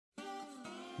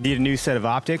Need a new set of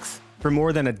optics? For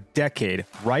more than a decade,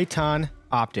 Right On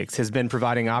Optics has been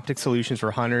providing optic solutions for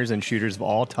hunters and shooters of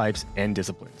all types and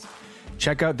disciplines.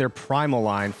 Check out their Primal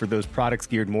line for those products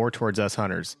geared more towards us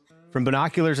hunters. From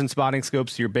binoculars and spotting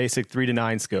scopes to your basic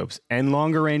 3-9 scopes and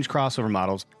longer range crossover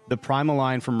models, the Primal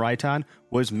line from Right On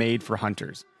was made for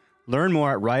hunters. Learn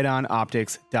more at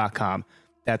rightonoptics.com.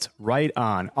 That's Right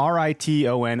On,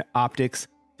 RITON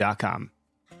optics.com.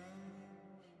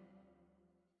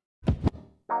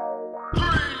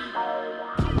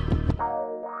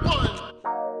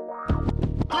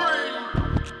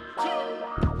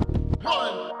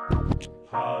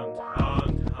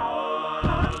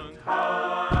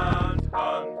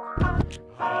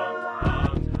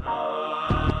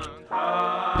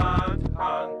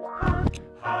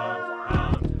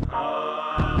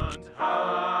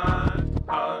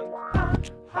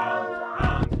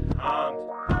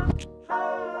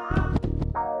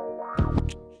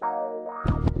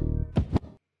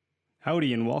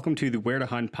 Howdy, and welcome to the Where to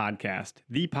Hunt podcast,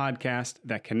 the podcast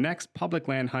that connects public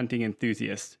land hunting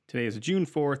enthusiasts. Today is June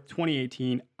 4th,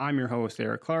 2018. I'm your host,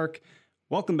 Eric Clark.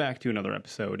 Welcome back to another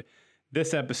episode.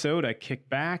 This episode, I kick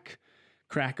back,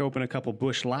 crack open a couple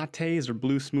bush lattes or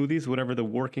blue smoothies, whatever the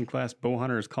working class bow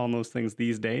hunter is calling those things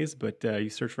these days. But you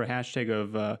search for a hashtag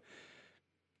of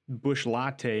bush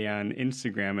latte on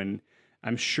Instagram, and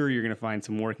I'm sure you're going to find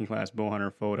some working class bow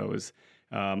hunter photos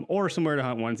or some Where to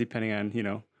Hunt ones, depending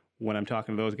on, when I'm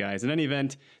talking to those guys. In any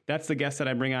event, that's the guest that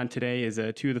I bring on today is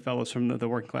two of the fellows from the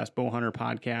Working Class Bow Hunter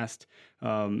podcast,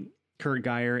 Kurt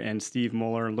Geyer and Steve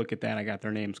Muller. Look at that. I got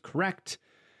their names correct.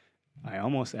 I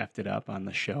almost effed it up on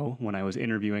the show when I was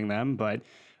interviewing them, but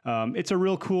it's a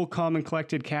real cool, calm and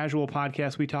collected, casual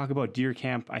podcast. We talk about deer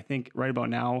camp. I think right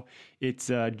about now, it's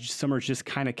summer's just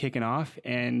kind of kicking off,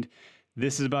 and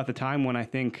this is about the time when I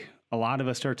think a lot of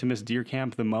us start to miss deer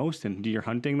camp the most and deer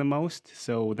hunting the most.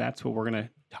 So that's what we're going to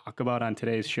talk about on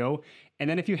today's show. And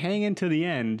then if you hang into the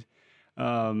end,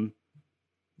 there's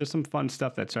some fun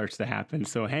stuff that starts to happen.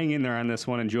 So hang in there on this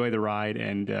one, enjoy the ride.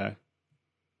 And I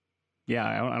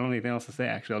don't have anything else to say,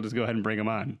 actually. I'll just go ahead and bring them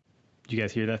on. Did you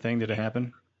guys hear that thing? Did it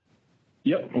happen?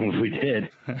 Yep, we did.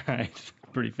 All right.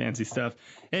 Pretty fancy stuff.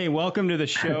 Hey, welcome to the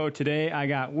show. Today I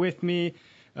got with me,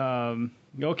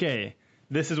 okay,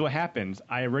 this is what happens.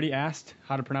 I already asked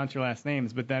how to pronounce your last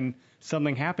names, but then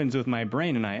something happens with my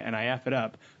brain and I F it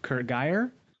up. Kurt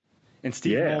Geyer and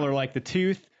Steve Muller, like the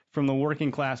tooth from the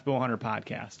Working Class Bow Hunter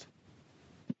podcast.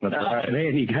 That's right.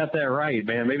 Man, you got that right,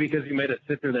 man. Maybe because you made it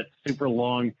sit through that super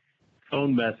long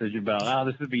phone message about,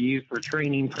 this would be used for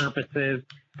training purposes.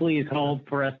 Please hold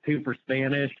press 2 for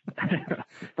Spanish.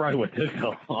 Probably what took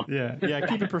so long. Yeah.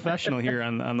 Keep it professional here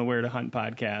on the Where to Hunt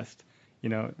podcast.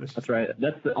 That's right.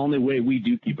 That's the only way we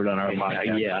do keep it on our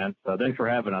podcast. Yeah. Man. So thanks for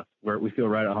having us. We feel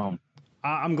right at home.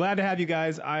 I'm glad to have you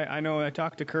guys. I know I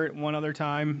talked to Kurt one other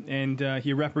time, and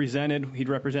he'd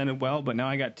represented well, but now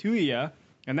I got two of you,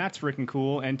 and that's freaking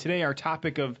cool. And today our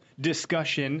topic of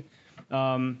discussion is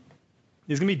going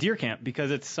to be deer camp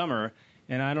because it's summer,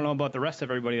 and I don't know about the rest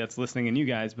of everybody that's listening and you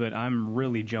guys, but I'm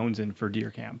really jonesing for deer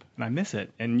camp, and I miss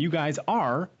it. And you guys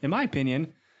are, in my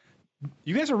opinion,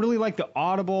 you guys are really like the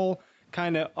audible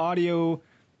kind of audio,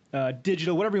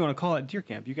 digital, whatever you want to call it, deer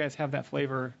camp. You guys have that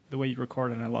flavor the way you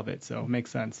record, and I love it. So it makes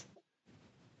sense.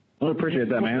 Well, I appreciate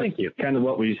that, man. Thank you. Kind of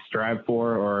what we strive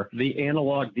for, or the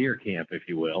analog deer camp, if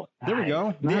you will. There we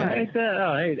go. Nice.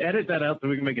 Yeah. Hey, edit that out so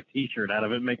we can make a T-shirt out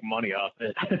of it and make money off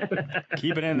it.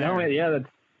 Keep it in there. No, yeah, that's.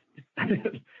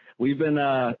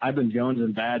 I've been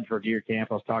jonesing bad for deer camp.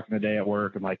 I was talking today at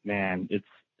work. I'm like, man, it's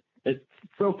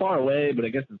so far away, but I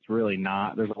guess it's really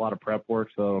not. There's a lot of prep work,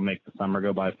 so it'll make the summer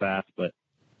go by fast. But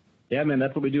yeah, man,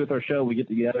 that's what we do with our show. We get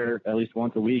together at least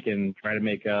once a week and try to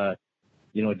make a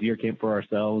deer camp for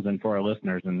ourselves and for our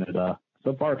listeners. And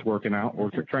so far it's working out. We're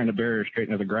trying to bury her straight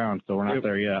into the ground, so we're not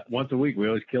there yet. Once a week, we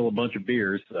always kill a bunch of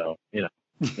deers. So,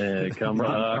 come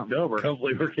October,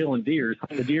 hopefully we're killing deers.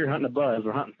 The deer hunting a buzz.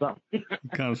 We're hunting something.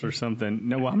 Comes for something.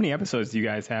 No, how many episodes do you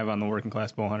guys have on the Working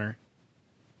Class Bow Hunter?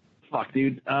 Fuck,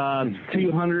 dude.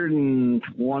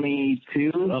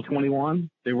 222, 21.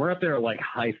 They were up there like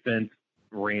high fence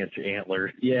ranch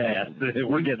antlers. Yeah,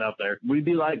 we're getting up there. We'd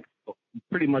be like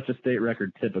pretty much a state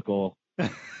record typical,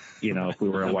 if we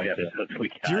were a white episode. Do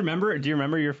you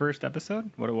remember your first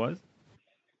episode? What it was?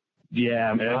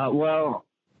 Yeah. Well,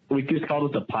 we just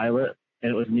called it the pilot,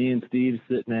 and it was me and Steve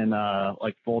sitting in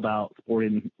fold out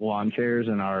sporting lawn chairs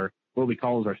in what we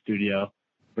call our studio.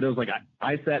 But it was like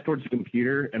I sat towards the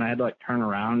computer and I had to turn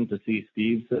around to see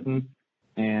Steve sitting,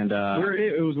 and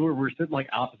we're sitting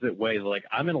opposite ways. Like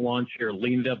I'm in a lawn chair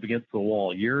leaned up against the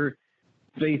wall. You're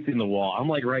facing the wall. I'm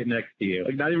like right next to you.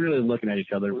 Like not even really looking at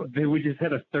each other. We just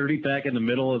had a 30-pack in the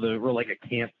middle of we're like a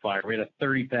campfire. We had a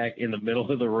 30-pack in the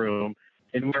middle of the room,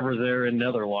 and whoever's there in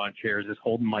another lawn chair is just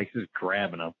holding mics, just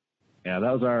grabbing them. Yeah,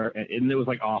 that was and it was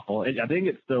like awful. I think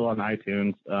it's still on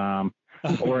iTunes,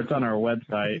 or it's on our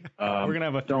website. We're going to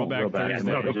have a throwback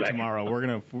Thursday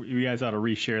tomorrow. You guys ought to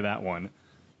reshare that one.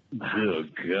 Oh,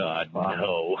 God,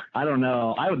 no. I don't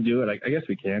know. I would do it. I guess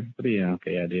we can. It'd be an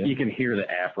okay idea. You can hear the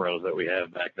afros that we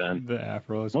have back then. The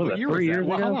afros. What was that, 3 years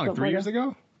ago? How long? 3 years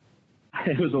ago?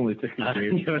 It was only 6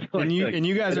 years. And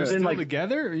you guys are still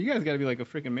together? You guys got to be like a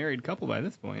freaking married couple by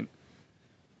this point.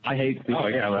 I hate Steve. Oh,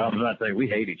 yeah. Well, I was about to say, we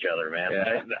hate each other, man.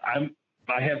 Yeah.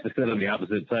 I have to sit on the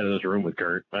opposite side of this room with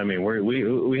Kurt. I mean,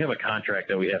 we have a contract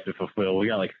that we have to fulfill. We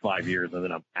got like 5 years, and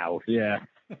then I'm out. Yeah.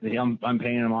 I'm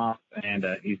paying him off, and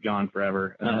he's gone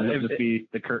forever. It'll just be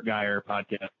the Kurt Geyer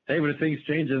podcast. Hey, but if things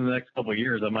change in the next couple of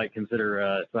years, I might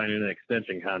consider signing an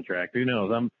extension contract. Who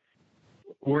knows?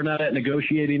 We're not at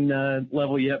negotiating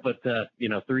level yet, but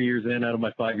 3 years in out of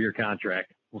my 5-year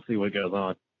contract, we'll see what goes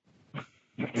on.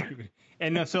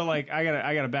 And so, like,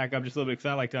 I gotta back up just a little bit because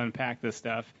I like to unpack this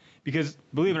stuff. Because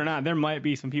believe it or not, there might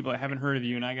be some people that haven't heard of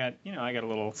you, and I got a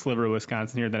little sliver of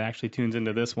Wisconsin here that actually tunes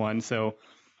into this one. So,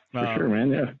 for sure,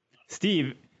 man. Yeah.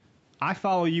 Steve, I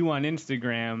follow you on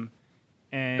Instagram,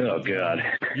 and oh God,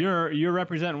 you're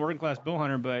representing working class bill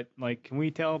hunter. But like, can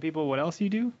we tell people what else you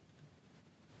do?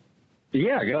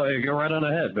 Yeah, go right on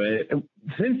ahead. But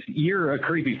since you're a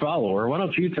creepy follower, why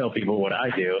don't you tell people what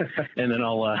I do, and then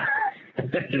I'll.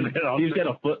 He's got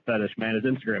a foot fetish, man. His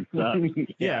Instagram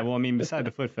sucks. Yeah, well, I mean, beside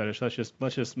the foot fetish,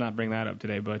 let's just not bring that up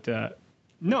today. But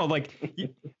no, like,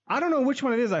 I don't know which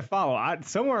one it is I follow.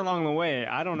 Somewhere along the way,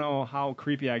 I don't know how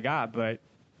creepy I got, but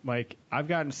like, I've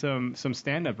gotten some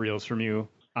stand-up reels from you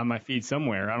on my feed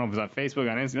somewhere. I don't know if it's on Facebook,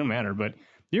 on Instagram, it doesn't matter. But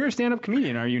you're a stand-up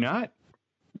comedian, are you not?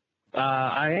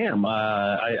 I am.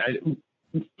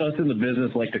 Us in the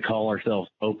business like to call ourselves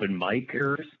open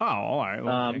micers. Oh, all right.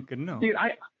 Well, good to know. Dude,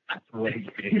 that's way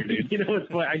bigger, dude. You know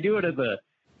what's funny? I do it as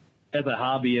a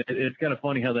hobby. It's kind of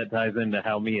funny how that ties into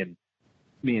how me and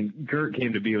Kurt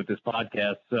came to be with this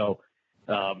podcast. So,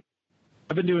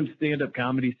 I've been doing stand-up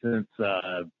comedy since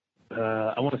I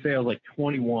want to say I was like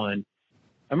 21.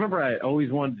 I remember I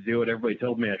always wanted to do it. Everybody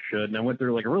told me I should, and I went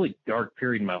through like a really dark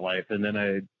period in my life. And then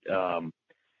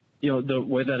the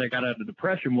way that I got out of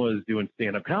depression was doing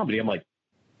stand-up comedy. I'm like,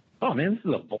 oh man, this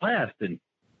is a blast, and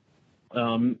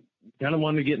kind of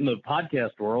wanted to get in the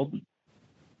podcast world.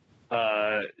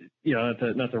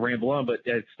 Not to ramble on, but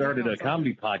I started a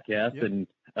comedy podcast and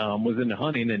was into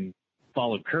hunting and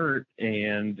followed Kurt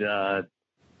and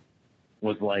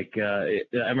was like, I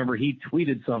remember he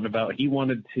tweeted something about he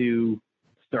wanted to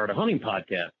start a hunting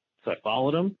podcast. So I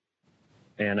followed him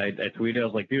and I tweeted, I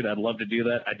was like, dude, I'd love to do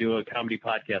that. I do a comedy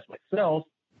podcast myself.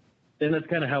 And that's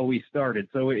kind of how we started.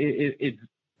 So it's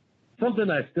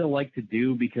something I still like to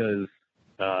do because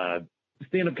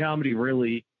stand-up comedy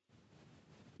really,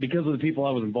 because of the people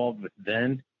I was involved with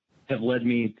then, have led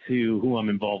me to who I'm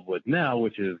involved with now,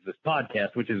 which is this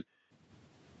podcast, which is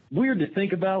weird to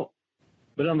think about,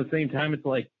 but on the same time, it's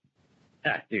like,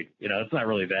 dude, it's not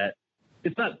really that.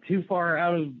 It's not too far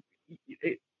out of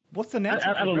it. What's the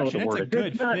natural I don't know what the it's word a is.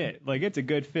 good fit. Like, it's a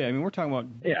good fit. I mean, we're talking about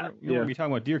we're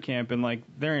talking about deer camp, and like,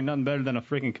 there ain't nothing better than a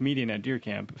freaking comedian at deer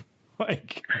camp.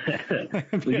 Like,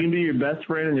 you can be your best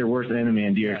friend and your worst enemy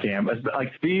in deer camp.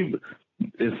 Like, Steve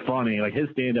is funny. Like, his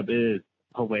stand-up is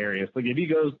hilarious. Like, if he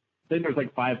goes, say there's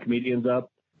like 5 comedians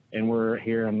up, and we're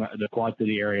here in the Quad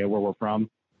City area where we're from,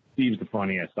 Steve's the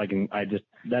funniest.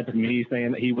 That's me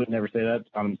saying that. He would never say that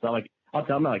on himself. Like, I'll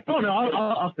tell him, like, oh no,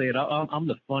 I'll say it. I'm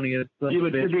the funniest. You're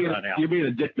being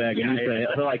a dickbag, and you say it.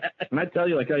 So, like, when I tell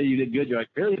you, like, oh, you did good, you're like,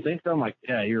 really, you think so? I'm like,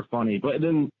 yeah, you're funny. But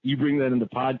then you bring that into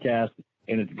podcast,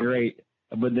 and it's great.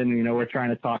 But then, we're trying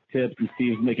to talk tips, and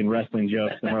Steve's making wrestling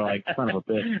jokes, and we're like, son of a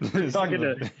bitch. Talking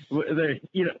to,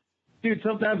 dude,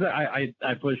 sometimes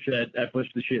I push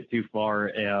the shit too far.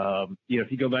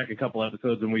 If you go back a couple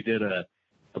episodes when we did a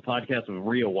podcast with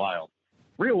Rio Wild.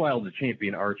 Rio Wild's a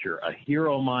champion archer, a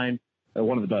hero of mine.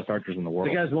 One of the best archers in the world.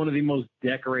 The guy's one of the most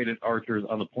decorated archers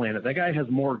on the planet. That guy has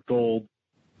more gold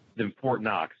than Fort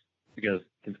Knox. Because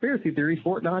conspiracy theory,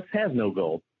 Fort Knox has no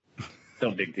gold.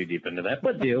 Don't dig too deep into that,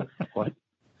 but do. What?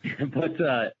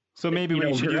 But so maybe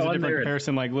we should use a different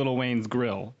comparison, like Lil Wayne's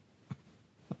grill.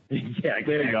 Yeah,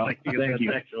 there you go. Thank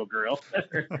you. Actual grill,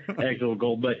 actual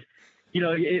gold. But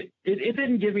it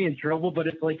didn't get me in trouble. But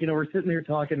it's like we're sitting there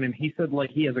talking, and he said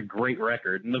like he has a great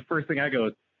record, and the first thing I go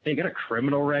is, hey, you got a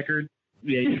criminal record?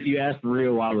 Yeah, you asked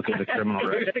Rio Wild if it's a criminal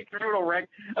record. A criminal record.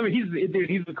 I mean,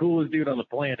 he's the coolest dude on the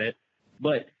planet.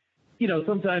 But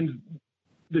sometimes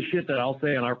the shit that I'll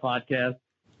say on our podcast,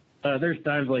 there's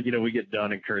times like, we get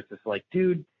done and Kurt's just like,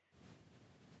 dude,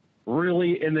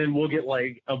 really? And then we'll get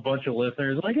like a bunch of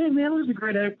listeners like, hey man, it was a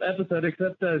great episode,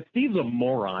 except Steve's a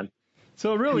moron.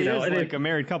 So it really is like a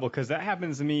married couple, because that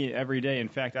happens to me every day. In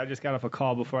fact, I just got off a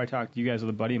call before I talked to you guys with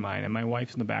a buddy of mine, and my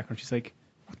wife's in the background. She's like,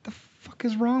 what the fuck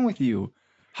is wrong with you?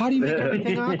 How do you make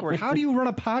everything awkward? How do you run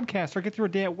a podcast or get through a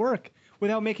day at work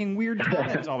without making weird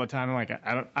comments all the time? I'm like,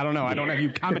 I don't know. I don't have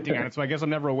you commenting on it, so I guess I'm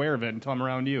never aware of it until I'm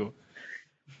around you.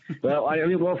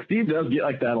 Well, Steve does get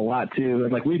like that a lot too.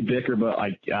 And like we bicker, but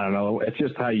like I don't know, it's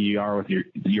just how you are with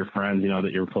your friends,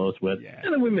 that you're close with. Yeah.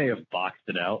 And then we may have boxed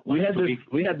it out. We had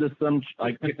this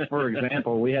for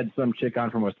example, we had some chick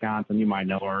on from Wisconsin. You might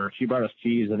know her. She brought us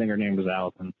cheese. I think her name was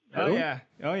Allison. Oh yeah.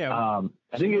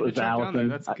 I think it was Allison.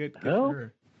 That's good for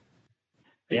her.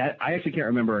 Yeah, I actually can't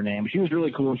remember her name. She was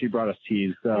really cool and she brought us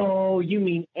cheese. So. Oh, you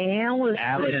mean Allison?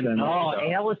 Allison. Oh,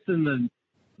 Allison,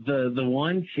 the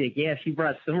one chick. Yeah, she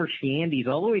brought summer shandies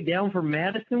all the way down from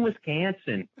Madison,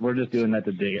 Wisconsin. We're just doing that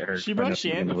to dig at her. She brought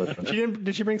shandies.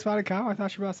 Did she bring spotted cow? I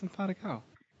thought she brought some spotted cow.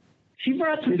 She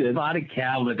brought some spotted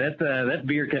cow, but that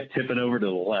beer kept tipping over to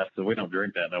the left, so we don't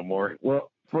drink that no more.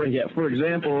 Well, for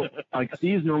example, like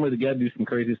Steve's normally the guy to do some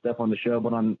crazy stuff on the show,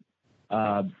 but on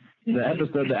the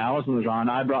episode that Allison was on,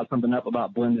 I brought something up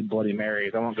about blended Bloody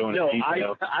Marys. I won't go into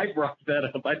detail. I brought that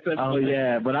up. I said, oh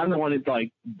yeah, but I'm the one who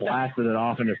like blasted it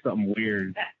off into something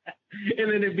weird.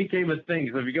 And then it became a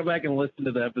thing. So if you go back and listen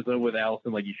to the episode with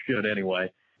Allison, like you should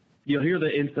anyway, you'll hear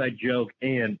the inside joke,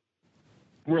 and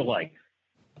we're like,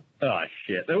 oh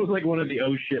shit. That was like one of the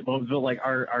oh shit moments. But like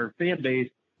our fan base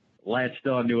latched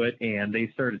onto it, and they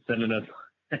started sending us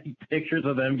pictures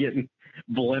of them getting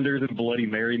blenders and Bloody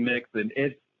Mary mix, and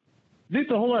it's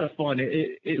a whole lot of fun.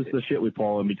 It's the shit we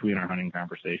pull in between our hunting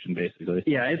conversation, basically.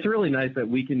 Yeah, it's really nice that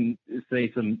we can say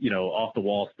some, off the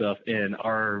wall stuff, and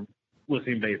our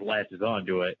listening base latches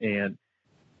onto it. And,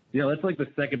 that's like the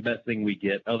second best thing we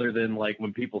get, other than like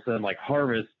when people send like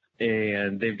Harvest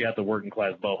and they've got the working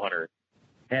class bow hunter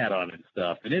hat on and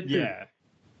stuff. And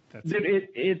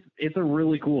it's a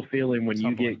really cool feeling when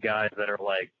you get guys that are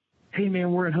like, hey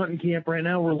man, we're in hunting camp right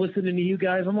now. We're listening to you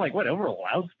guys. I'm like, what, over a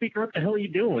loudspeaker? What the hell are you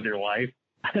doing with your life?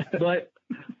 But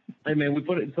I mean, we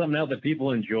put it in something out that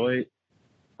people enjoy.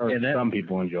 Some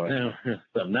people enjoy.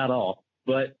 Some, not all.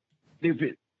 But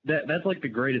that's like the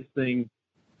greatest thing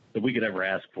that we could ever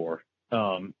ask for.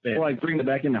 Like bringing it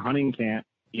back into hunting camp,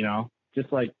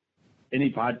 just like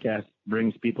any podcast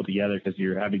brings people together because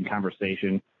you're having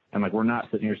conversation, and like we're not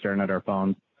sitting here staring at our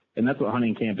phones. And that's what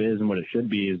hunting camp is, and what it should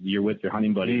be is you're with your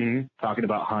hunting buddy, talking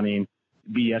about hunting,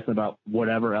 BS about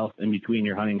whatever else in between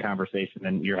your hunting conversation,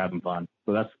 and you're having fun.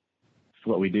 So that's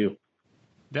what we do.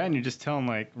 Then you're just telling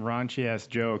like raunchy ass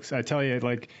jokes. I tell you,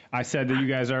 like I said that you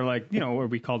guys are like, what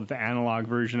we called it the analog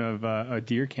version of a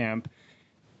deer camp.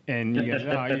 And you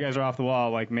guys are off the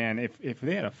wall. Like, man, if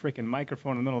they had a freaking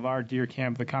microphone in the middle of our deer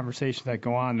camp, the conversations that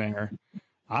go on there,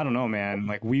 I don't know, man.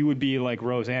 Like, we would be like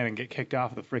Roseanne and get kicked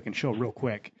off of the freaking show real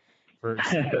quick. For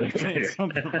saying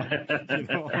something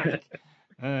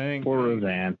like, poor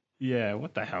Roseanne. Yeah,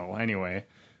 what the hell? Anyway.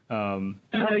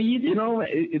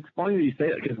 It's funny that you say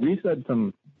that because we said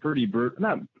some pretty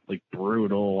not like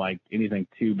brutal, like anything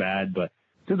too bad, but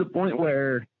to the point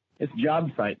where it's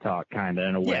job site talk kind of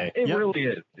in a way. Yeah, it really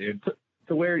is, dude.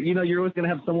 To where, you're always going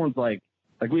to have someone's like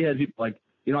we had people like,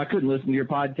 I couldn't listen to your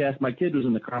podcast. My kid was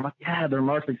in the car. I'm like, yeah, they're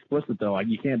marked explicit though. Like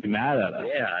you can't be mad at us.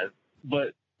 Yeah.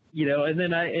 But, and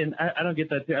then I don't get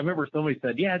that too. I remember somebody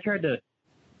said, yeah, I tried to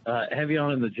have you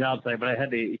on in the job site, but I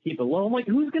had to keep it low. I'm like,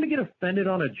 who's going to get offended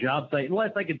on a job site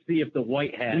unless I could see if the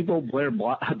white hat. People blare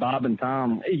Bob and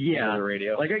Tom on the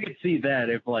radio. Like I could see that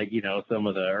if like, some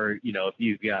of if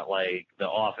you've got like the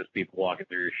office people walking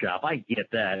through your shop, I get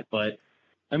that. But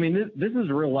I mean, this is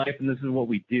real life and this is what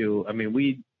we do. I mean,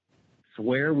 we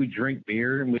swear, we drink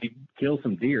beer, and we kill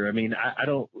some deer. I mean,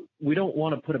 we don't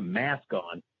want to put a mask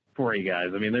on for you guys.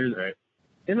 I mean,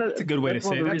 that's a good way to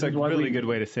say it. That's a really good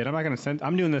way to say it. I'm not going to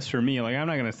I'm doing this for me. Like, I'm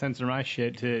not going to censor my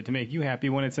shit to make you happy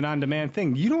when it's an on-demand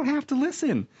thing. You don't have to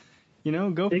listen. Go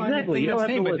find exactly. That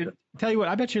thing that's but tell you what,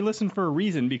 I bet you listen for a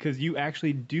reason because you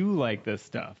actually do like this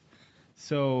stuff.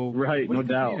 So right, what no are you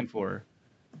doubt. paying for?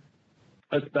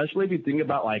 Especially if you think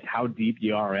about like how deep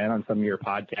you are in on some of your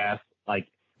podcasts. Like,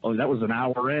 oh, that was an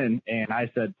hour in, and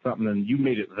I said something, and you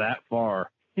made it that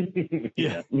far.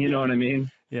 Yeah. You know what I mean?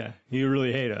 Yeah. You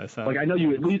really hate us. Huh? Like, I know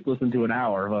you at least listen to an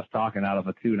hour of us talking out of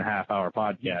a 2.5 hour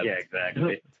podcast. Yeah,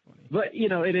 exactly. But,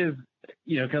 it is,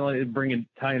 kind of like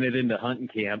tying it into hunting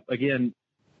camp. Again,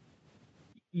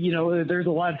 there's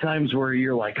a lot of times where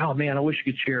you're like, oh, man, I wish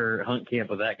you could share hunt camp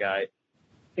with that guy.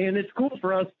 And it's cool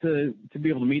for us to be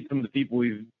able to meet some of the people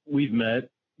we've met,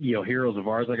 heroes of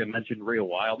ours, like I mentioned, Rio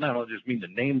Wild. Now, I don't just mean to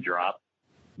name drop,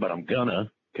 but I'm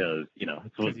gonna, because,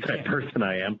 it's what type of person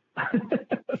I am.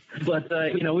 But,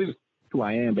 we've, who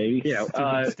I am, baby. Yeah.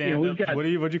 We've got,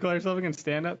 what'd you call yourself again?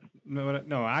 Stand up?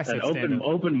 No, I said stand up.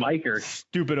 Open micer.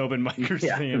 Stupid open micer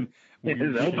saying.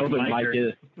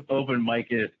 Open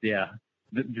micist, yeah.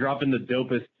 Dropping the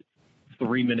dopest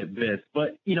 3-minute bits.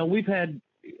 But, we've had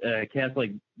cats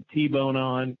like T-Bone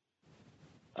on.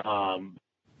 I'm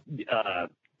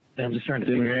just trying to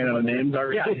think. We ran out of names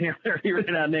already? Yeah, we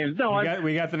ran out of names. No,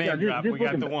 we got the name drop. We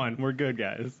got the one. We're good,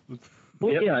 guys.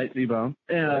 Well, yep. Yeah, T-Bone.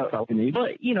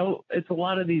 But, it's a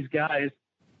lot of these guys.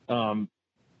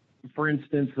 For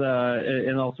instance,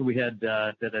 and also we had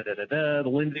the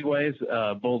Lindsay Ways,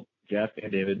 both Jeff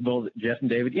and David.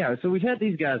 Yeah, so we've had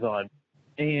these guys on,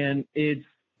 and it's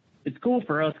cool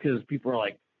for us because people are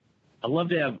like, I'd love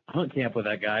to have hunt camp with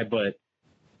that guy, but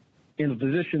in the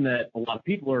position that a lot of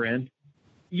people are in,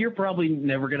 you're probably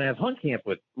never going to have hunt camp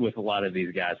with a lot of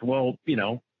these guys. Well,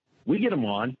 we get them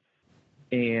on,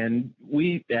 and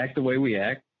we act the way we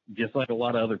act, just like a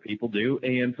lot of other people do,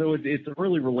 and so it's a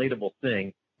really relatable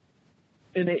thing.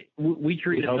 And we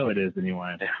treat it. I hope it is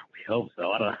anyway. Yeah, we hope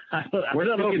so.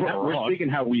 We're speaking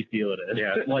how we feel it is.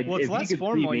 Yeah, like well, it's if less you could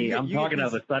formal. see me, I'm talking these,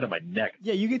 out the side of my neck.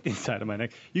 Yeah, you get the side of my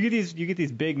neck. You get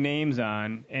these big names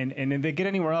on, and then they get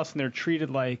anywhere else, and they're treated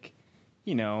like,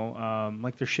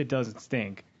 like their shit doesn't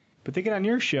stink. But they get on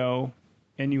your show,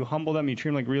 and you humble them, you treat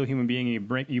them like a real human being,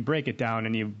 and you break it down,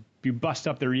 and you bust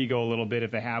up their ego a little bit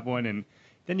if they have one, and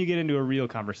then you get into a real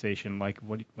conversation, like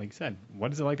you said,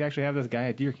 what is it like to actually have this guy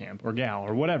at deer camp or gal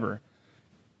or whatever?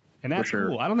 And that's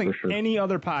cool. I don't think any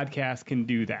other podcast can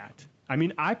do that. I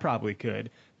mean, I probably could,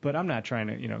 but I'm not trying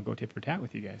to, go tit for tat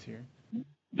with you guys here.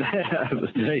 I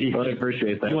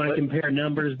appreciate that. You want to compare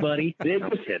numbers, buddy?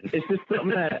 It's just something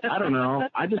that, I don't know.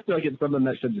 I just feel like it's something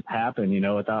that should just happen,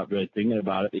 without really thinking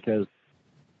about it, because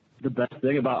the best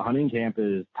thing about hunting camp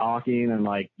is talking and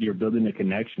like you're building a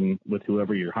connection with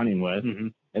whoever you're hunting with. Mm-hmm.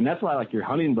 And that's why like your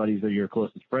hunting buddies are your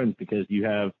closest friends, because you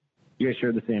guys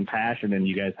share the same passion, and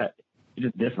you guys it's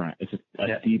just different. It's just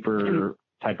a deeper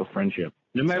type of friendship.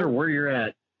 No matter where you're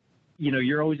at,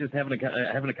 you're always just having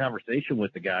a conversation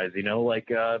with the guys,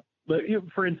 but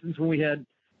for instance, when we had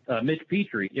Mitch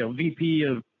Petrie, VP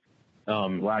of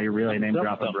wow, you're really name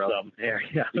dropping, bro.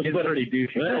 Yeah, you literally do.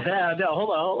 No, hold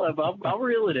on. I'll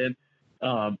reel it in.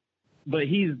 But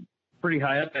he's pretty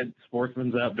high up at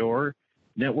Sportsman's Outdoor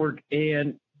Network,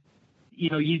 and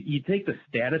you take the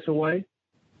status away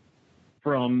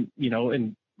from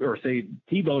or say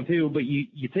T-Bone too, but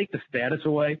you take the status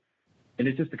away, and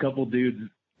it's just a couple dudes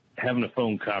having a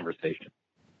phone conversation,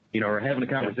 or having a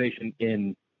conversation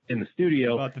in the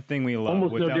studio about the thing we love,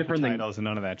 almost without no different the titles and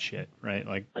none of that shit, right?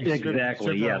 Like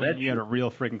exactly, yeah. You had a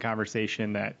real freaking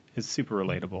conversation that is super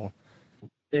relatable.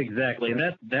 Exactly,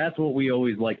 and that's what we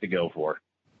always like to go for.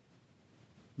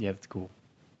 Yeah, that's cool.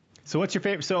 So what's your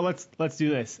favorite? So let's do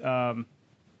this. I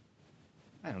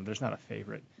don't know. There's not a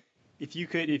favorite. If you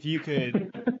could,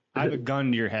 I have a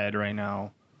gun to your head right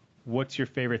now. What's your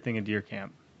favorite thing at deer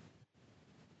camp?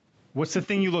 What's the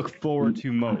thing you look forward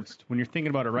to most when you're thinking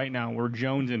about it right now? We're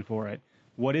jonesing for it.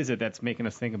 What is it that's making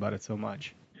us think about it so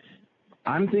much?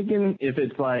 I'm thinking if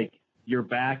it's like you're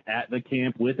back at the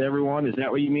camp with everyone. Is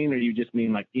that what you mean, or you just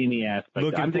mean like any aspect?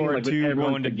 Looking forward to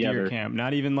going to together. deer camp,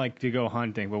 not even like to go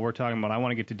hunting, but we're talking about I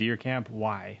want to get to deer camp.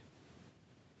 Why?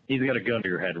 He's got a gun to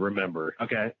your head, remember.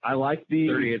 Okay. I like the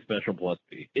 38 Special Plus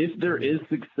B. If there is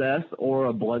success or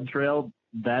a blood trail,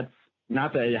 that's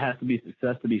not that it has to be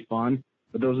success to be fun,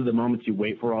 but those are the moments you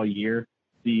wait for all year.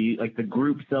 The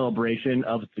group celebration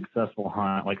of a successful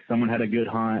hunt, like someone had a good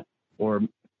hunt or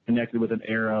connected with an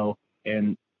arrow,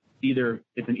 and either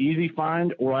it's an easy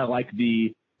find or I like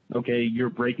you're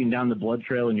breaking down the blood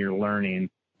trail and you're learning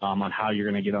on how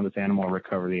you're going to get on this animal and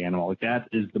recover the animal. Like that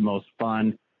is the most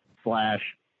fun /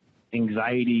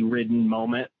 anxiety-ridden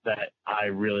moment that I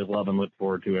really love and look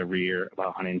forward to every year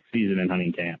about hunting season and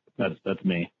hunting camp. That's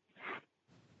me.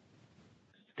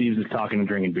 Steve's just talking and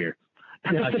drinking beer.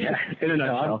 Yeah. In a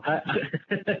nutshell.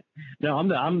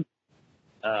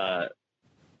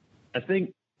 I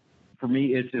think for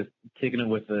me it's just kicking it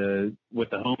with the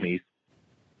homies.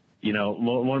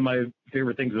 One of my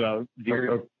favorite things about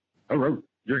deer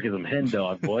drinking some hen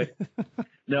dog, boy.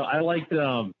 No, I liked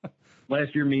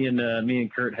last year me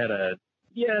and Kurt had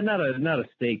not a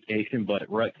staycation, but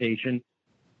rutcation,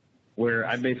 where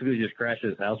I basically just crashed at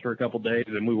his house for a couple days,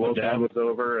 and we woke up. Dad was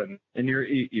over, and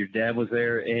your dad was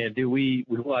there, and dude, we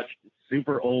watched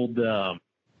super old. We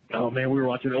were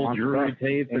watching old Drury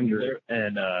tapes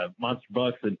and Monster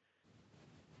Bucks, and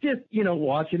just,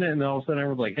 watching it, and then all of a sudden I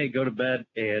was like, hey, go to bed.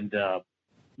 And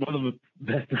one of the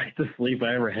best nights of sleep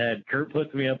I ever had, Kurt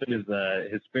puts me up in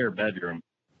his spare bedroom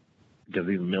because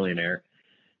he's a millionaire.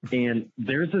 And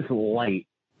there's this light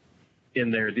in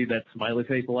there, dude, that smiley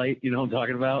face light, you know what I'm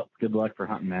talking about? Good luck for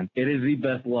hunting, man. It is the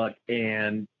best luck.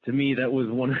 And to me, that was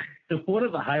one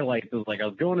of the highlights. It was like I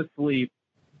was going to sleep.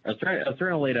 I was trying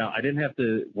to lay down. I didn't have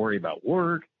to worry about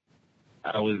work.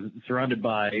 I was surrounded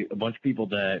by a bunch of people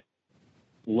that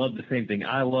loved the same thing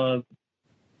I love.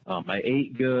 I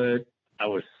ate good. I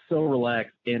was so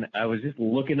relaxed, and I was just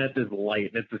looking at this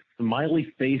light, and it's a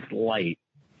smiley face light.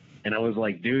 And I was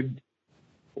like, dude,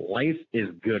 life is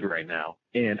good right now.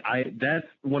 And that's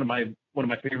one of my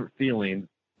favorite feelings.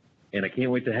 And I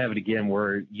can't wait to have it again,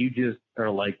 where you just are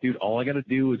like, dude, all I got to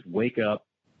do is wake up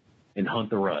and hunt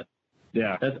the rut.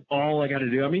 Yeah. That's all I got to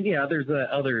do. I mean, yeah, there's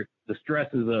the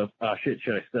stresses of, shit,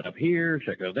 should I set up here?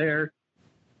 Should I go there?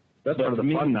 That's part of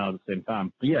the fun now at the same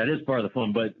time. Yeah, it is part of the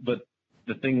fun. But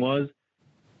the thing was,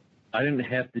 I didn't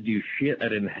have to do shit. I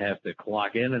didn't have to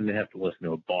clock in. I didn't have to listen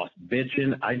to a boss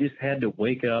bitching. I just had to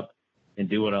wake up and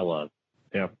do what I love.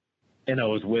 Yeah. And I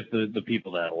was with the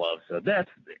people that I love. So that's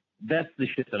the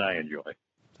shit that I enjoy.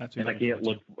 That's and I can't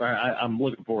I'm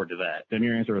looking forward to that. Then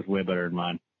your answer was way better than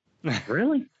mine.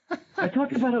 Really? I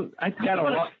talked about it.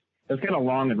 It was kind of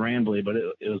long and rambly, but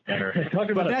it was better. I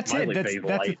talked about that's smiley it. face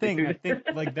That's light. the thing. I think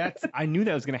I knew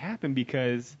that was going to happen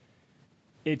because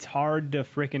it's hard to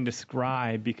frickin'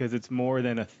 describe because it's more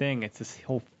than a thing. It's this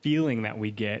whole feeling that we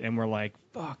get, and we're like,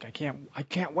 fuck, I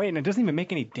can't wait. And it doesn't even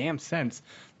make any damn sense.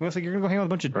 It's like you're going to go hang out with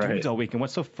a bunch of dudes all week, and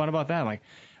what's so fun about that? I'm like,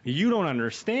 you don't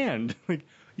understand. Like,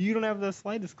 you don't have the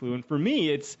slightest clue. And for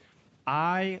me,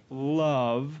 I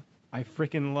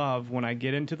freaking love when I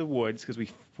get into the woods, because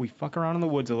we fuck around in the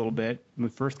woods a little bit. We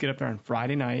first get up there on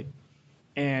Friday night,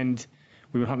 and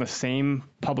we've been hunting the same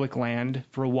public land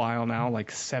for a while now,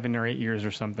 like 7 or 8 years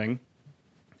or something.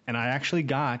 And I actually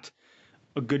got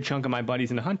a good chunk of my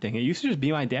buddies into hunting. It used to just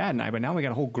be my dad and I, but now we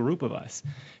got a whole group of us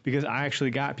because I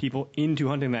actually got people into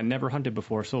hunting that never hunted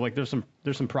before. So like there's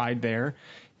some pride there.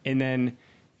 And then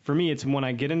for me, it's when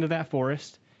I get into that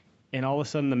forest and all of a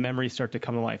sudden the memories start to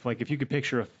come to life. Like if you could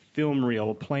picture a film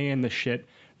reel playing the shit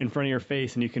in front of your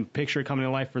face and you can picture it coming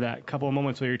to life for that couple of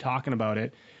moments where you're talking about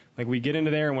it. Like we get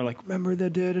into there and we're like, remember the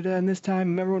da-da-da and this time,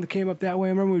 remember when it came up that way,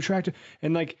 remember when we tracked it.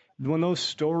 And like when those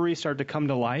stories start to come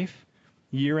to life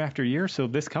year after year. So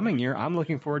this coming year, I'm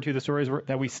looking forward to the stories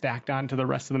that we stacked on to the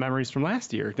rest of the memories from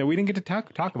last year that we didn't get to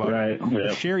talk about. Right.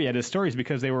 Yeah. Share yet as stories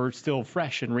because they were still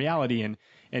fresh in reality. And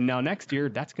now next year,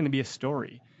 that's going to be a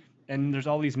story. And there's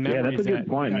all these memories that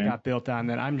got built on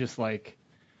that I'm just like,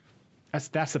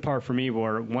 that's the part for me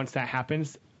where once that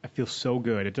happens, I feel so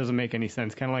good. It doesn't make any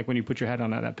sense. Kind of like when you put your head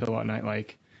on that pillow at night,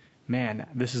 like, man,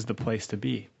 this is the place to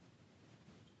be.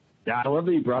 Yeah, I love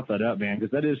that you brought that up, man,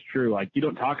 because that is true. Like, you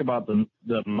don't talk about the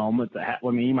moments that happen.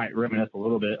 I mean, you might reminisce a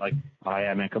little bit, like, oh,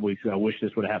 yeah, man, a couple weeks ago, I wish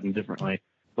this would have happened differently.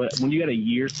 But when you got a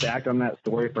year stacked on that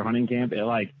story for hunting camp,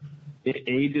 it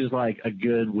ages like a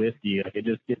good whiskey. Like, it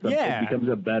just it becomes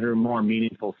a better, more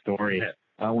meaningful story.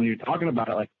 When you're talking about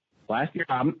it, like, last year,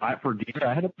 for deer,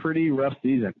 I had a pretty rough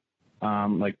season.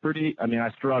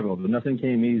 I struggled, but nothing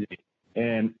came easy.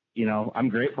 And, I'm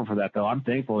grateful for that, though. I'm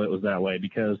thankful it was that way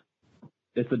because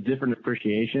it's a different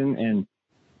appreciation, and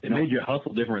it made you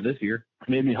hustle different this year.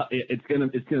 It's gonna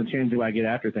change the way I get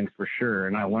after things for sure.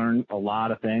 And I learned a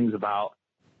lot of things about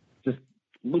just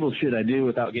little shit I do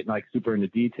without getting like super into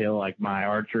detail, like my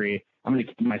archery. I'm gonna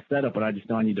keep my setup, but I just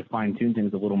know I need to fine tune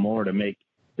things a little more to make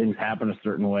things happen a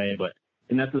certain way.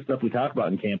 And that's the stuff we talk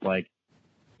about in camp. Like,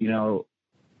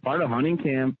 part of hunting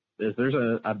camp is there's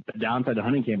a downside to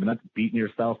hunting camp, and that's beating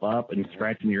yourself up and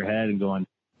scratching your head and going,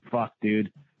 fuck, dude.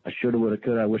 I should have, would have,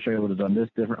 could have. I wish I would have done this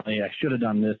differently. I should have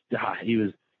done this. He was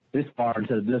this far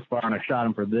instead of this far, and I shot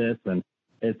him for this. And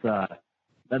it's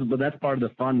that's part of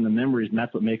the fun and the memories, and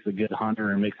that's what makes a good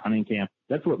hunter and makes hunting camp.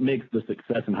 That's what makes the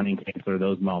success in hunting camps are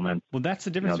those moments. Well, that's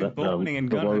the difference between bow hunting and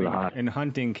gun hunting and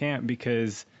hunting camp,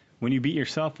 because when you beat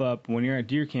yourself up, when you're at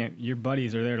deer camp, your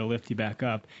buddies are there to lift you back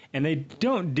up, and they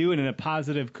don't do it in a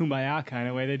positive kumbaya kind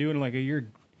of way. They do it in like a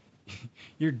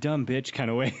you're dumb bitch kind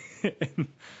of way.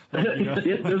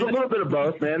 There's a little bit of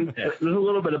both, man. There's a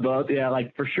little bit of both. Yeah,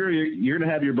 like for sure you're gonna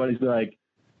have your buddies be like,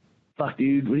 fuck,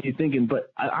 dude, what are you thinking?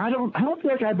 But I don't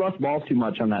feel like I bust balls too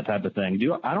much on that type of thing.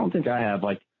 I don't think I have,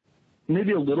 like,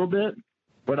 maybe a little bit,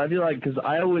 but I feel like, because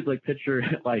I always like picture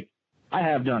like I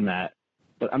have done that,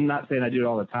 but I'm not saying I do it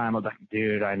all the time. I'm like,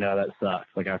 dude, I know that sucks.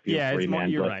 Like, I feel free, man.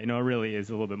 You're right. No, it really is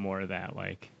a little bit more of that.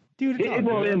 Like, dude, if it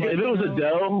was a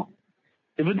doe.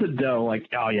 if it's a doe, like,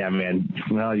 oh yeah, man.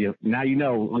 Well, now you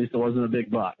know. At least it wasn't a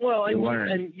big buck. Well,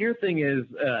 and your thing is,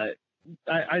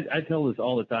 I tell this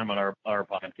all the time on our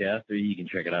podcast. So you can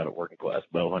check it out at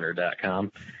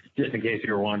workingclassbowhunter.com, just in case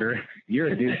you were wondering. You're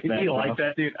a douchebag. You like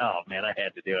that, dude? Oh man, I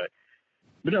had to do it.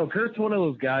 But no, Kurt's one of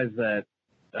those guys that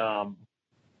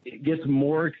gets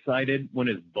more excited when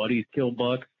his buddies kill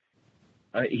bucks.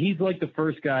 He's like the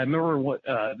first guy. I remember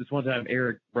this one time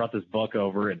Eric brought this buck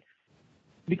over, and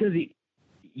because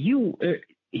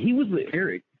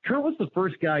Kurt was the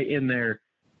first guy in there,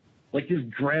 like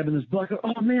just grabbing this buck.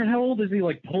 Oh man, how old is he?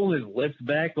 Like pulling his lips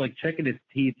back, like checking his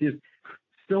teeth, just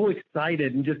so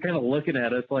excited and just kind of looking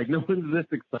at us like no one's this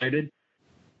excited.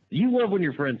 You love when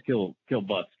your friends kill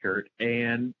bucks, Kurt.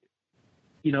 And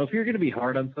if you're going to be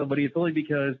hard on somebody, it's only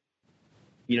because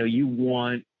you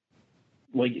want,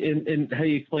 like, and how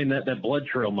you explain that blood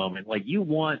trail moment, like you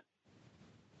want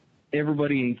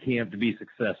everybody in camp to be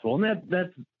successful, and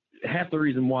that's half the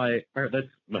reason why, or that's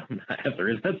not half the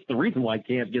reason, that's the reason why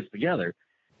camp gets together.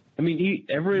 I mean,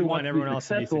 everyone wants everyone else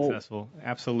to be successful.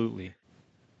 Absolutely.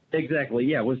 Exactly.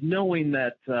 Yeah. Was knowing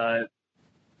that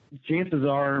chances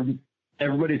are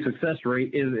everybody's success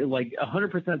rate is like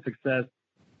 100% success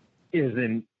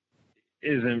isn't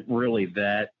really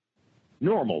that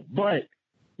normal, but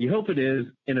you hope it is,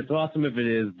 and it's awesome if it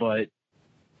is, but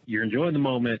you're enjoying the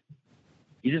moment.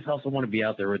 You just also want to be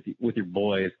out there with your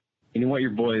boys, and you want your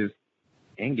boys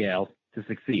and gals to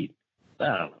succeed. I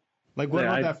don't know. Like, what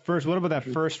about that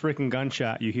first freaking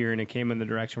gunshot you hear and it came in the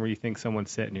direction where you think someone's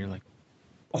sitting, and you're like,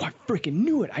 oh, I freaking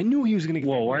knew it. I knew he was going to get.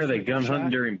 Well, why are they gun hunting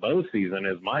during bow season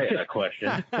is my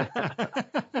question.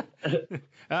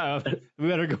 We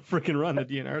better go freaking run. The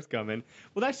DNR's coming.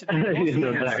 Well, that's there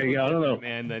you go. I don't know,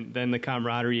 man. Then the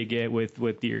camaraderie you get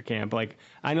with deer camp. Like,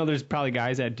 I know there's probably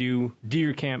guys that do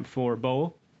deer camp for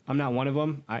bow. I'm not one of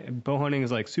them. Bow hunting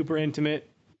is like super intimate.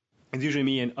 It's usually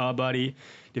me and a buddy,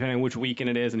 depending on which weekend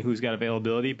it is and who's got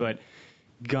availability. But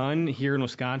gun here in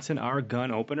Wisconsin, our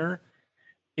gun opener,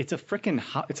 it's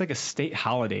it's like a state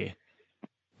holiday.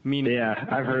 I mean, yeah,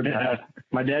 I've heard that.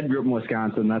 My dad grew up in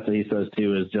Wisconsin. That's what he says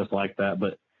too, is just like that.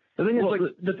 But the thing is, like,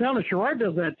 the town of Sherrard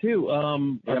does that too.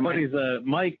 Our buddy's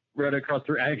Mike right across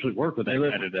there. I actually work with that. They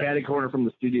live catty corner from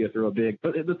the studio, throw a big.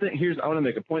 But the thing I want to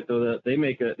make a point though, that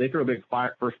they throw a big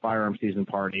first firearm season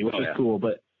party, which is cool.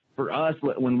 But for us,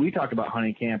 when we talk about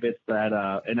hunting camp, it's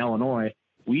that in Illinois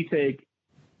we take,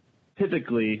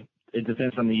 typically, it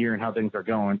depends on the year and how things are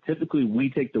going. Typically, we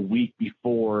take the week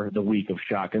before the week of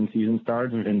shotgun season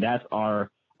starts, and that's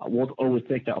we'll always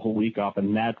take that whole week off,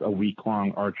 and that's a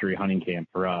week-long archery hunting camp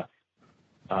for us.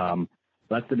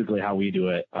 That's typically how we do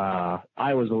it.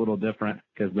 Iowa's a little different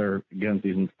because their gun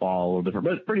seasons fall a little different,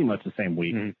 but it's pretty much the same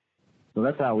week. Mm-hmm. So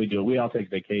that's how we do it. We all take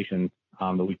vacation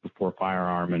the week before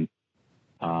firearm, and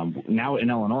now in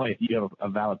Illinois, if you have a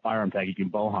valid firearm tag, you can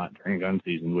bow hunt during gun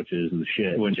season, which is the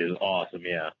shit. Which is awesome,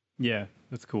 yeah. Yeah,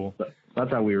 that's cool.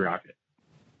 That's how we rock it.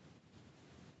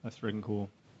 That's freaking cool.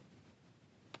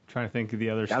 I'm trying to think of the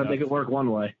other stuff. Gotta make it work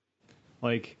one way.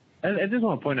 Like, I just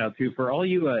want to point out too, for all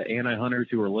you anti-hunters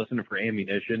who are listening for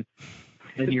ammunition,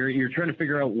 and you're trying to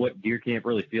figure out what deer camp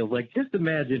really feels like, just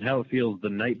imagine how it feels the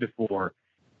night before,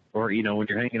 or when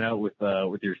you're hanging out with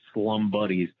your slum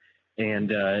buddies, and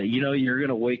you're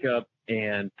gonna wake up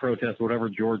and protest whatever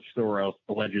George Soros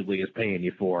allegedly is paying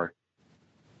you for.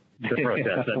 To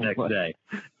protest that next day.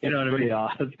 You know what I mean? Yeah,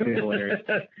 that's pretty hilarious.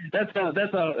 That's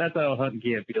how hunting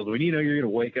camp feels. When you're going to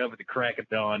wake up at the crack of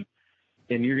dawn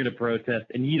and you're going to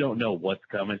protest and you don't know what's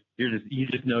coming. You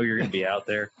just know you're going to be out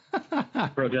there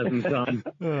protesting, son.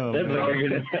 Oh, that's what you're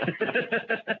going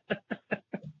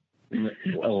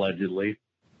to allegedly.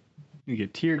 You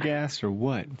get tear gassed or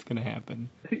what? What's going to happen?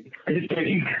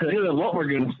 What we're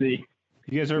going to see.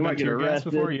 You guys ever been tear gassed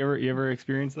before? You ever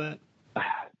experienced that?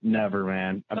 Never,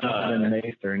 man. I've not been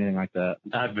maced or anything like that.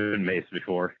 I've been maced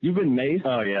before. You've been maced?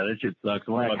 Oh, yeah, that shit sucks.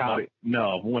 One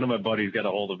of my buddies got a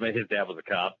hold of me. His dad was a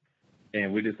cop,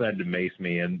 and we decided to mace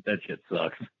me, and that shit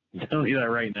sucks. Don't do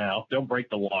that right now. Don't break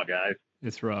the law, guys.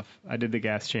 It's rough. I did the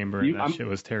gas chamber, and that shit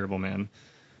was terrible, man.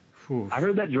 Whew. I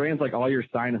heard that drains like all your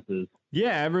sinuses.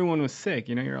 Yeah, everyone was sick.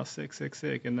 You're all sick,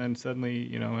 and then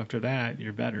suddenly, after that,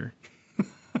 you're better.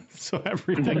 So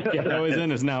everything that was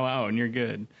in is now out, and you're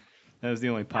good. That was the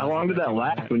only positive. How long did that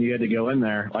last when you had to go in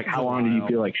there? Like, how long did you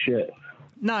feel like shit?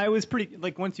 No, it was pretty,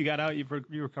 like, once you got out, you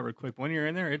recovered quick. But when you're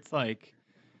in there, it's like,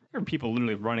 there were people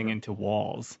literally running into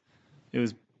walls. It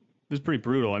was pretty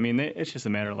brutal. I mean, it's just a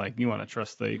matter of, like, you want to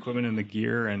trust the equipment and the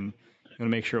gear, and you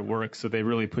want to make sure it works. So they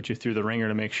really put you through the ringer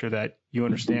to make sure that you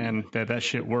understand that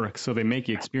shit works. So they make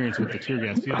you experience what the tear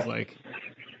gas feels like.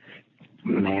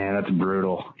 Man, that's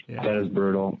brutal. Yeah. That is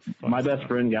brutal. My best stuff.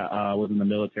 friend was in the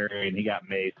military, and he got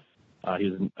maced. He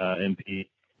was an MP.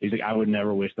 He's like, I would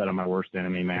never wish that on my worst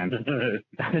enemy, man.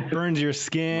 Burns your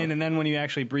skin, and then when you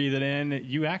actually breathe it in,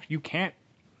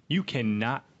 you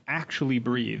cannot actually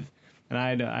breathe. And I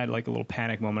had like a little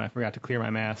panic moment. I forgot to clear my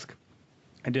mask.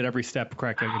 I did every step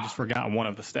correctly. I just forgot one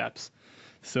of the steps.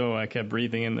 So I kept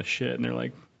breathing in the shit, and they're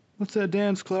like, "What's that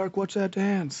dance, Clark? What's that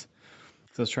dance?"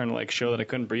 So I was trying to like show that I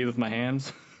couldn't breathe with my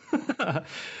hands.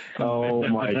 Oh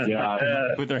my god!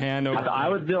 With their hand over. I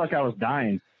would feel like I was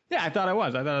dying. Yeah, I thought I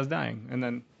was dying, and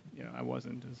then I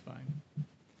wasn't. It was fine.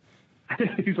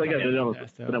 He's like,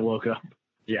 then I woke up.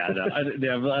 Yeah, no,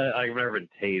 I've never been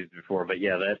tased before, but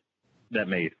yeah, that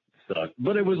mace sucked.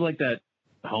 But it was like that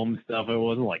home stuff. It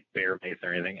wasn't like bear mace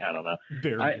or anything. I don't know.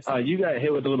 You got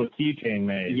hit with a little keychain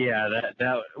mace. Yeah,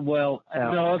 no,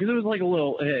 because it was like it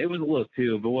was a little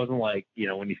tube. It wasn't like,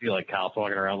 when you see like cops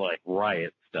walking around like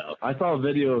riot stuff. I saw a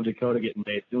video of Dakota getting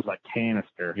maced. It was like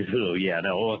canister. Ooh, yeah,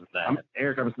 no, it wasn't that.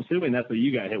 Eric, I'm assuming that's what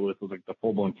you got hit with, was like the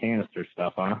full-blown canister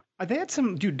stuff, huh? They had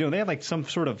they had like some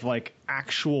sort of like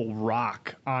actual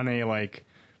rock on a like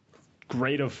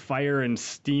grate of fire and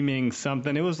steaming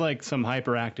something. It was like some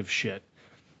hyperactive shit.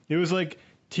 It was like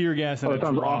tear gas and it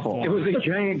sounds awful. It was a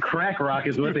giant crack rock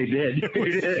is what they did.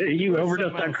 You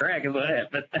overdosed on crack is what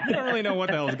happened. I don't really know what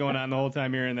the hell was going on the whole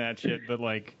time hearing that shit, but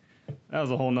like that was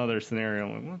a whole nother scenario.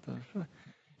 I'm like, what the fuck?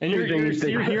 And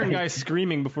you're hearing guys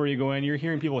screaming before you go in. You're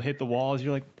hearing people hit the walls.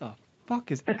 You're like, what the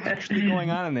fuck is actually going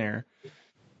on in there?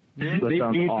 They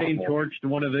butane torched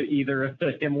one of either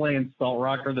the Himalayan salt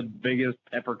rock or the biggest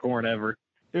peppercorn ever.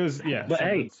 It was but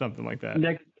something like that.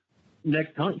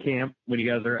 Next hunt camp, when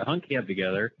you guys are at hunt camp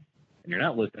together, and you're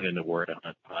not listening to Word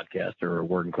Hunt podcast or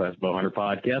Working Class Bowhunter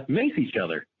podcast, mace each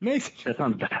other. That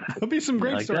sounds bad. There'll be some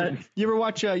great like stories. That? You ever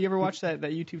watch that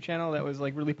YouTube channel that was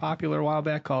like really popular a while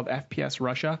back called FPS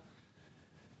Russia?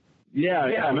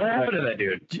 Yeah. What happened to that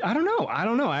dude? I don't know.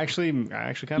 I actually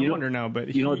kind of wonder now. But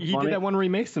he did that one where he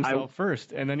maced himself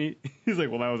first, and then he's like,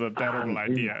 "Well, that was a terrible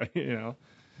idea,"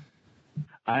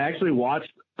 I actually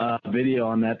watched a video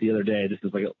on that the other day. This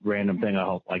is like a random thing.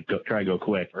 I'll like try to go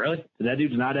quick. Really? That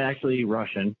dude's not actually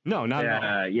Russian. No, not at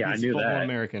all. Yeah, he's I knew that.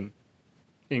 American.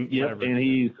 Yep,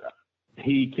 and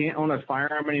he can't own a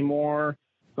firearm anymore.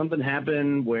 Something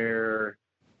happened where,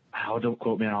 don't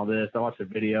quote me on all this. I watched a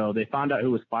video. They found out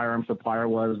who his firearm supplier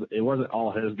was. It wasn't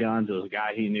all his guns. It was a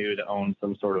guy he knew that owned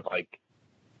some sort of like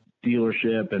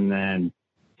dealership, and then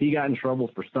he got in trouble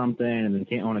for something, and then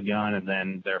can't own a gun, and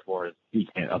then therefore he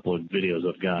can't upload videos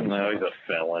of guns. No, he's a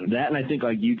felon. That, and I think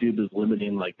like YouTube is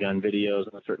limiting like gun videos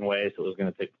in a certain way, so it was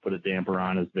going to put a damper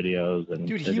on his videos. And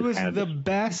dude, he was the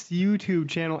best YouTube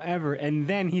channel ever, and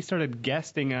then he started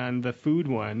guesting on the food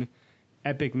one,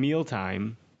 Epic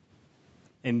Mealtime.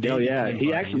 And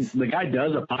the guy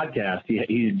does a podcast.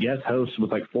 He guest hosts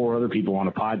with like 4 other people on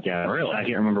a podcast. Really? I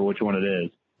can't remember which one it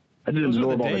is. I didn't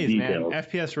absorb all the details. Man.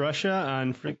 FPS Russia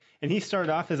and he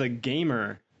started off as a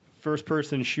gamer,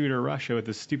 first-person shooter Russia with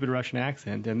a stupid Russian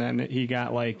accent, and then he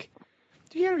got like,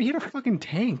 he had a fucking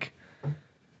tank.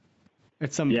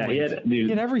 At some point. He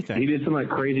had everything. He did some like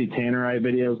crazy Tannerite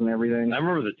videos and everything. I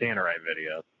remember the Tannerite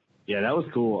video. Yeah, that was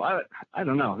cool. I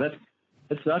don't know.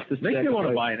 It sucks. Makes me want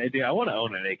to buy an AK. I want to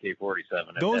own an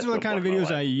AK-47. Those are the kind of videos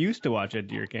I used to watch at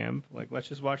deer camp. Like, let's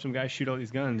just watch some guys shoot all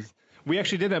these guns. We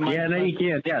actually did that. You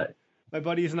can't. Yeah. My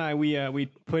buddies and I, we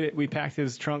packed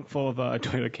his trunk full of a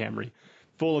Toyota Camry,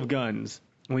 full of guns,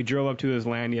 and we drove up to his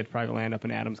land. He had private land up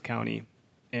in Adams County,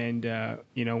 and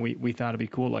we thought it'd be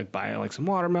cool to like buy like some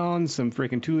watermelons, some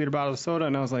freaking 2-liter bottles of soda,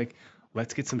 and I was like,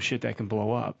 let's get some shit that can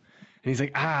blow up. And he's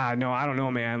like, no, I don't know,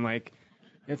 man. Like,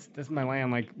 that's my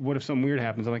land. Like, what if something weird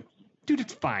happens? I'm like, dude,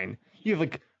 it's fine. You have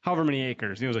like however many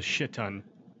acres. It was a shit ton.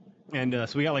 And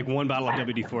so we got like 1 bottle of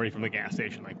WD-40 from the gas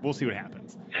station. Like, we'll see what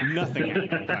happens. Nothing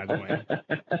happened, by the way.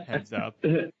 Heads up.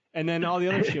 And then all the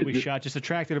other shit we shot just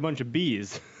attracted a bunch of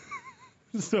bees.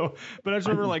 But I just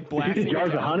remember like blasting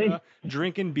jars of honey,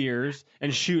 drinking beers,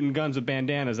 and shooting guns with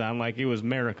bandanas on like it was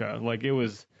America. Like it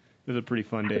was a pretty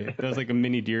fun day. That was like a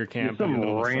mini deer camp. Some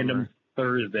random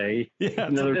Thursday. Yeah,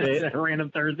 another day. A random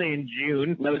Thursday in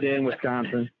June. Another day in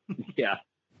Wisconsin. Yeah.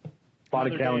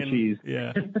 Spotted cow and cheese.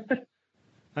 Yeah.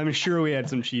 I'm sure we had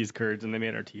some cheese curds and they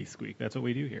made our teeth squeak. That's what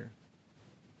we do here.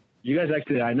 You guys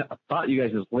actually, I thought you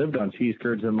guys just lived on cheese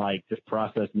curds and like just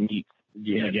processed meat.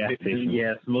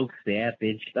 Yeah, smoked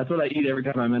sausage. That's what I eat every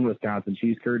time I'm in Wisconsin.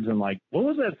 Cheese curds and like, what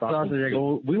was that sausage?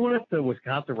 We went up to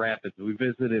Wisconsin Rapids. We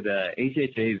visited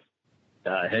HHA's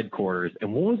headquarters,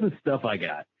 and what was the stuff I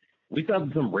got? We stopped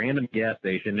at some random gas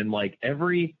station, and like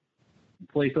every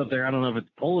place up there, I don't know if it's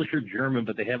Polish or German,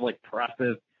 but they have like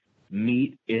processed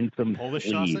meat in some Polish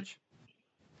sleeve. sausage?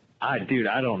 I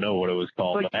don't know what it was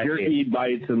called. Like but jerky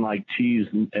bites and like cheese,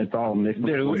 and it's all mixed.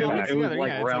 Dude, it was It's all mixed together, like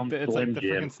yeah. round it's like Slim the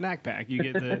Jim. freaking snack pack. You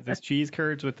get this cheese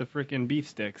curds with the freaking beef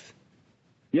sticks.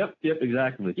 Yep,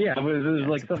 exactly. Yeah, but it was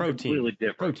like It's a something protein. completely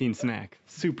different. Protein snack.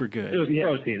 Super good. It was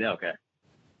protein. Okay,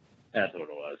 that's what it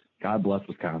was. God bless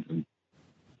Wisconsin.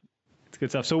 It's good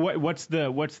stuff. So what's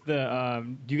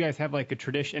the do you guys have like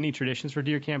any traditions for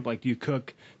deer camp? Like, do you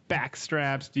cook back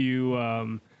straps? Do you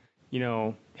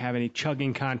have any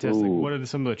chugging contests? Like, what are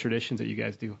some of the traditions that you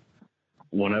guys do?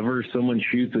 Whenever someone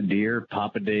shoots a deer,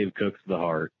 Papa Dave cooks the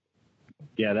heart.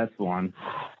 Yeah, that's the one.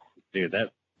 Dude,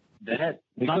 that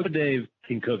Papa Dave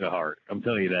can cook a heart. I'm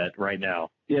telling you that right now.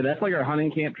 Yeah, that's like our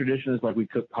hunting camp tradition. Is like we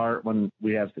cook heart when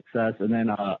we have success, and then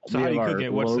So we how have do you our cook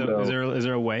it? logo. Is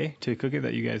there a way to cook it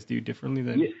that you guys do differently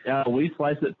than? We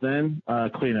slice it thin,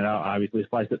 clean it out. Obviously,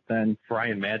 slice it thin.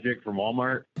 Frying Magic from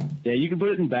Walmart. Yeah, you can put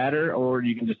it in batter, or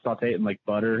you can just saute it in like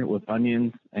butter with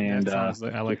onions and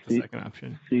I like the second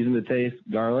option. season to taste,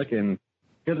 garlic, and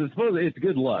Because it's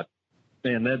good luck.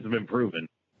 Man, that's been proven.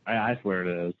 I swear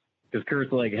it is. Because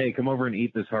Kurt's like, hey, come over and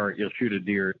eat this heart. You'll shoot a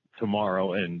deer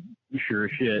tomorrow. And sure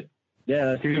as shit, Yeah,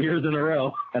 that's 2 years in a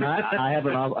row. And I have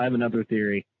another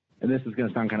theory, and this is going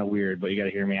to sound kind of weird, but you got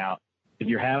to hear me out. If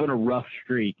you're having a rough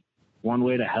streak, one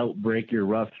way to help break your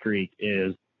rough streak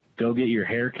is go get your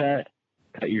hair cut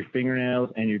your fingernails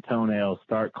and your toenails,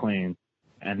 start clean,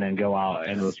 and then go out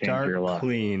and it'll change your Start luck.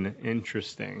 clean.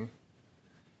 Interesting.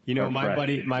 You know, Start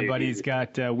fresh. my buddy's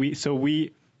got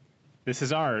this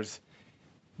is ours.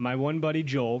 My one buddy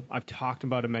Joel, I've talked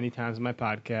about him many times in my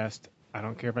podcast. I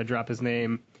don't care if I drop his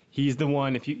name. He's the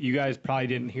one. If you guys probably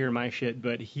didn't hear my shit,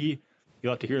 but you'll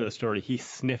have to hear the story. He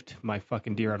sniffed my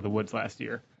fucking deer out of the woods last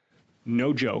year.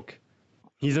 No joke.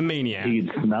 He's a maniac. You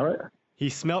can smell it? He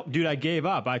smelled, dude, I gave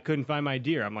up. I couldn't find my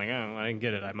deer. I'm like, oh, I didn't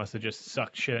get it. I must have just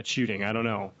sucked shit at shooting. I don't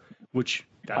know.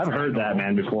 I've heard that,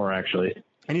 man, before, actually.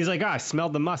 And he's like, I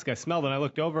smelled the musk. I smelled it. And I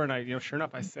looked over and sure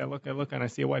enough, I look, and I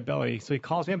see a white belly. So he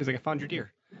calls me up. He's like, I found your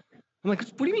deer. I'm like,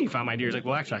 what do you mean you found my deer? He's like,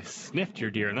 well, actually, I sniffed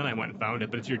your deer, and then I went and found it,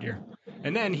 but it's your deer.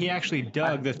 And then he actually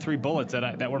dug the 3 bullets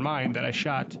that were mine that I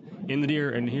shot in the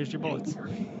deer, and here's your bullets.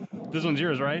 This one's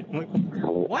yours, right? I'm like,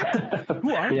 what?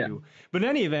 Who are you? But in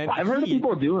any event, I've heard of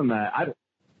people doing that.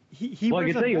 He Well, I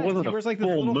wears can tell you it vest. wasn't He a wears like this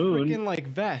full little moon. freaking like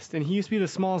vest, and he used to be the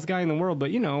smallest guy in the world.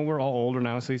 But we're all older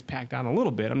now, so he's packed on a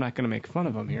little bit. I'm not going to make fun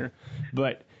of him here,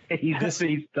 but He's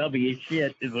stubby as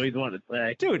shit is what he's wanting to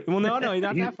say. dude, well, no,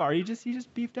 not that far. He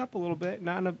just beefed up a little bit,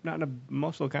 not in a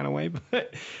muscle kind of way,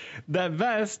 but that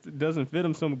vest doesn't fit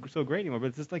him so great anymore. But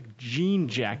it's this like jean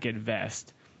jacket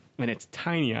vest, and it's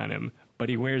tiny on him, but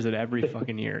he wears it every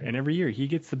fucking year, and every year he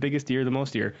gets the biggest deer, the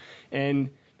most deer, and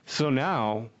so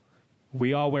now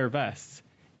we all wear vests,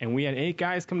 and we had 8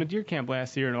 guys come to deer camp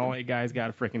last year, and all 8 guys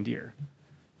got a freaking deer.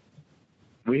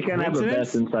 We can have a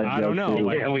best inside joke. I don't know. too.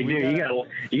 Like, Yeah, we do.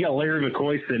 You got Larry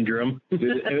McCoy syndrome. To be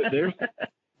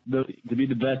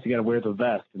the best, you got to wear the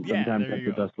vest, and Yeah, sometimes there that's you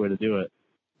the go. best way to do it.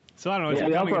 So I don't know. It's Yeah,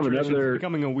 we becoming, also have it's another-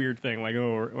 becoming a weird thing. Like,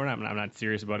 I'm not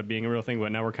serious about it being a real thing,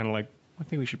 but now we're kind of like, I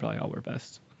think we should probably all wear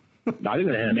vests. I think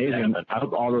that's amazing. I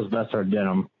hope all those vests are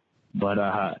denim. But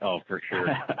Oh, for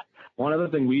sure. one other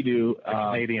thing we do,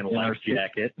 Canadian in our life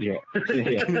jacket. Yeah.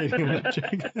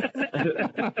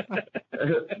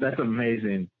 That's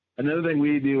amazing. Another thing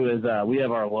we do is we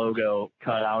have our logo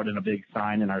cut out in a big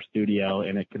sign in our studio,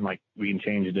 and we can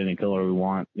change it any color we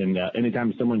want. And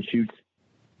anytime someone shoots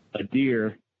a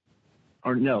deer,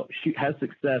 has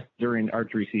success during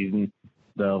archery season,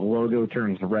 the logo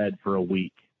turns red for a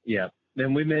week. Yeah.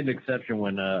 Then we made an exception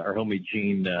when our homie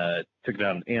Gene took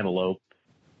down an antelope,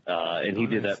 and he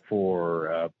did nice. that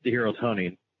for the Heroes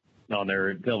Hunting on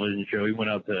their television show. He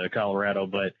went out to Colorado,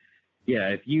 but yeah,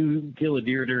 if you kill a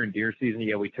deer during deer season,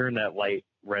 we turn that light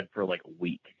red for like a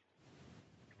week,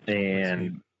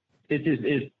 and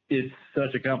it's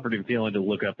such a comforting feeling to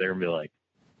look up there and be like,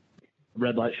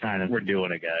 Red light shining. we're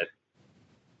doing it,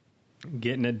 guys.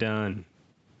 Getting it done.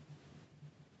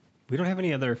 We don't have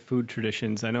any other food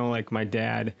traditions. I know, like, my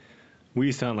dad, we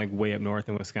used to hunt, like, way up north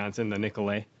in Wisconsin, the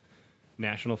Nicolet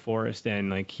National Forest, and,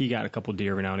 like, he got a couple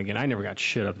deer every now and again. I never got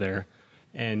shit up there.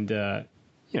 And,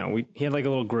 he had, like, a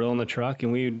little grill in the truck,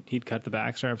 and he'd cut the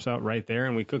back straps out right there,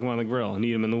 and we'd cook them on the grill and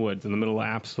eat them in the woods in the middle of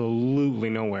absolutely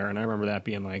nowhere. And I remember that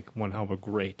being, like, one hell of a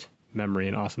great memory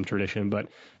and awesome tradition. But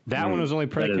that one was only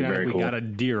predicated on if we got a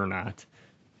deer or not.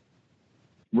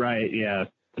 Right, yeah.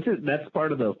 That's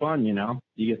part of the fun,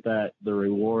 You get the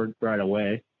reward right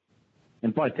away.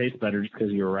 And probably tastes better just because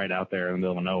you were right out there in the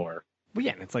middle of nowhere. Well,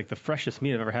 yeah, and it's like the freshest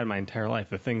meat I've ever had in my entire life.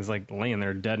 The thing's like laying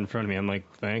there dead in front of me. I'm like,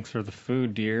 thanks for the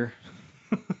food, dear.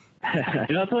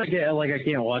 You know, that's why I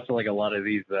can't watch like a lot of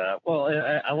these.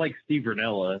 I like Steve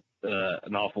Rinella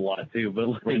an awful lot too, but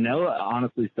like, Rinella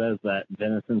honestly says that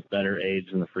venison's better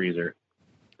aged in the freezer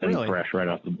than Really? fresh right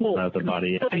off the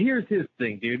body. Here's his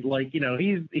thing, dude. Like, you know,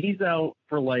 he's out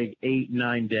for like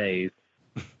 8-9 days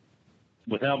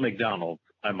without McDonald's,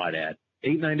 I might add.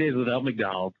 8-9 days without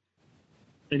McDonald's.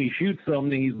 And he shoots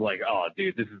something, he's like, oh,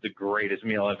 dude, this is the greatest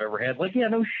meal I've ever had. Like, yeah,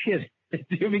 no shit,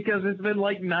 dude, because it's been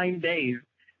like 9 days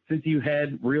since you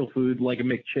had real food like a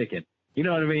McChicken. You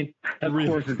know what I mean? Of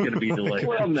course it's going to be delicious.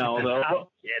 Well, no, though. I'm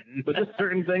kidding. But just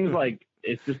certain things, like,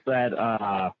 it's just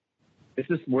that, it's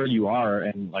just where you are,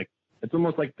 and, like, it's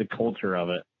almost like the culture of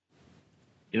it.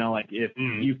 You know, like, if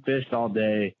you fished all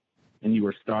day and you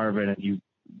were starving and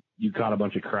you caught a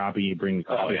bunch of crappie, you bring the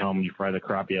crappie home and you fry the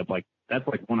crappie up, like, that's,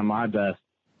 like, one of my best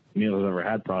meals I've ever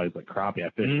had probably is, like, crappie. I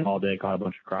fished all day, caught a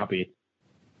bunch of crappie,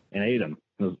 and ate them.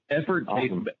 Effort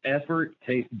awesome.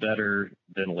 tastes better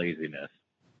than laziness.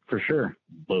 For sure.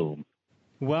 Boom.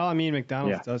 Well, I mean,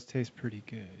 McDonald's does taste pretty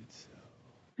good.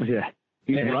 So. Yeah.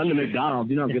 You can run to McDonald's.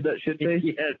 You know how good that shit tastes?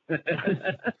 Yes.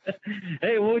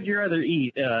 Hey, what would you rather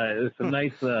eat? Some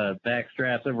nice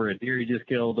backstraps over a deer you just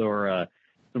killed, or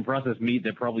some processed meat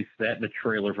that probably sat in a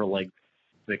trailer for like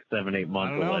 6, 7, 8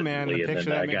 months? I don't know, man. The picture of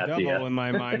that McDouble in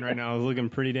my mind right now is looking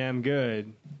pretty damn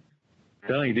good. I'm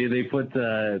telling you, dude,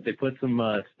 they put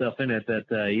some stuff in it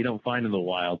that you don't find in the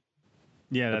wild.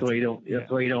 Yeah, that's why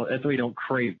you don't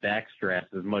crave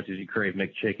backstraps as much as you crave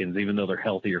McChickens, even though they're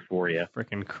healthier for you.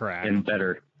 Freaking crap. And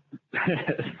better.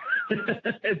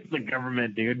 It's the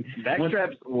government, dude.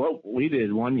 Backstraps, what we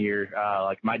did one year,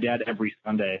 like my dad every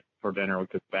Sunday for dinner would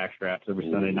cook backstraps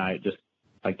every Sunday night, just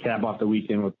like cap off the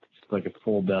weekend with just like a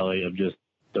full belly of just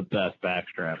the best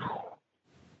backstraps.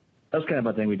 That's kind of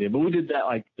a thing we did. But we did that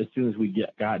like as soon as we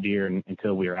got deer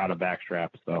until we were out of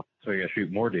backstraps. So you got to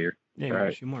shoot more deer. Yeah, you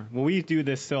gotta shoot more. Well, we do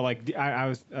this. So like I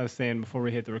was saying before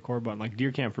we hit the record button, like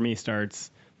deer camp for me starts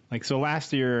like so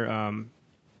last year.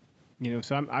 You know,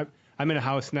 so I'm in a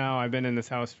house now. I've been in this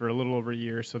house for a little over a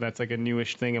year, so that's like a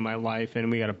newish thing in my life. And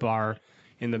we got a bar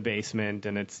in the basement,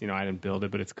 and it's, you know, I didn't build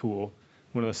it, but it's cool.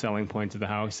 One of the selling points of the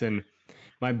house. And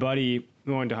my buddy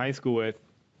who I went to high school with,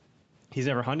 he's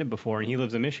never hunted before, and he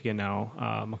lives in Michigan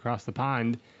now, across the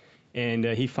pond. And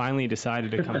he finally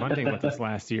decided to come hunting with us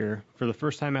last year for the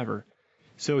first time ever.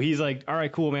 So he's like, all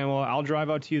right, cool, man. Well, I'll drive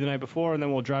out to you the night before, and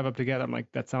then we'll drive up together. I'm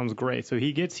like, that sounds great. So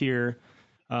he gets here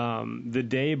the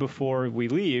day before we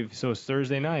leave. So it's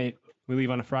Thursday night. We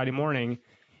leave on a Friday morning.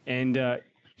 And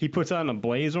he puts on a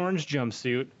blaze orange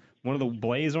jumpsuit, one of the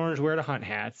blaze orange wear to hunt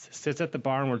hats, sits at the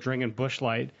bar, and we're drinking Busch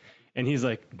Light. And he's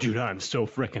like, dude, I'm so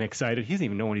freaking excited. He doesn't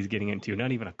even know what he's getting into,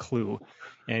 not even a clue.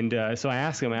 And so I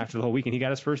asked him after the whole weekend. He got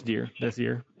his first deer this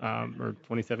year, or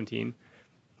 2017.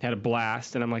 Had a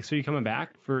blast. And I'm like, so you coming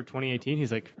back for 2018?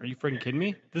 He's like, are you freaking kidding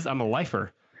me? I'm a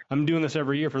lifer. I'm doing this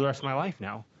every year for the rest of my life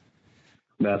now.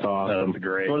 That's awesome. That's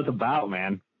great. That's what it's about,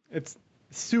 man. It's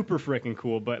super freaking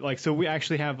cool. But like, so we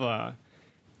actually have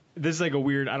this is like a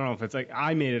weird, I don't know if it's like,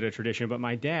 I made it a tradition, but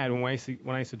my dad, when I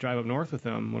used to drive up north with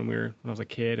him when I was a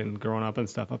kid and growing up and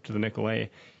stuff up to the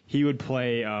Nicolet, he would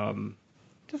play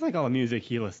just like all the music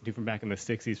he listened to from back in the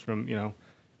 60s from, you know,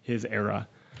 his era.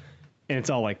 And it's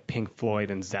all like Pink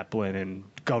Floyd and Zeppelin and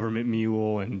Government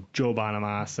Mule and Joe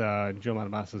Bonamassa. Joe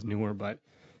Bonamassa's newer, but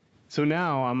so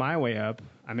now on my way up,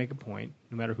 I make a point,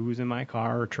 no matter who's in my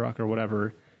car or truck or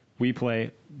whatever, we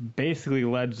play basically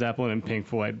Led Zeppelin and Pink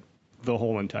Floyd the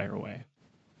whole entire way.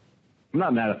 I'm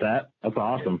not mad at that. That's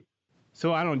awesome.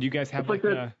 So I don't know, do you guys have like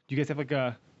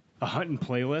a hunting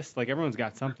playlist? Like everyone's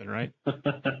got something, right?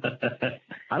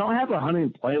 I don't have a hunting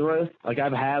playlist. Like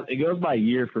it goes by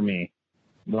year for me.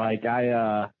 Like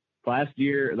last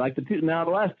year, like the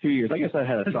last 2 years, I guess I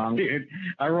had a song. Dude,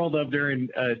 I rolled up during,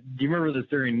 do you remember this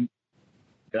during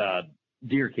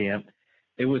deer camp?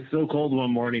 It was so cold one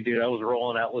morning, dude. I was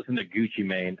rolling out listening to Gucci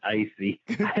Mane, Icy.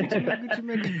 And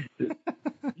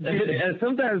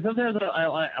sometimes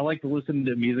I like to listen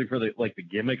to music for the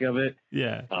gimmick of it.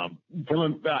 Yeah. I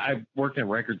worked in a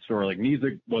record store. Like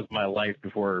music was my life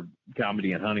before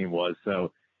comedy and hunting was.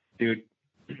 So, dude,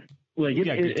 like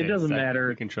it doesn't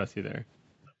matter. I can trust you there.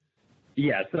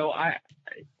 Yeah. So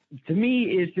to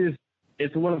me,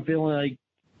 it's what I'm feeling like.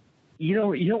 You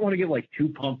don't want to get like too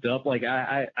pumped up. Like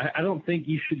I don't think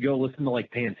you should go listen to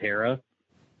like Pantera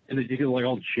and then you get like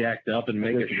all jacked up and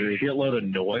make a shitload of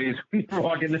noise when you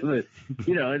walk into the,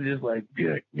 and just like,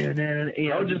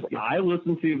 I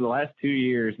listened to the last 2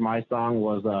 years. My song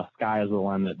was "Sky Is the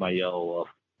Limit" by Yellow Wolf.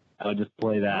 I would just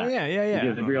play that. Oh yeah.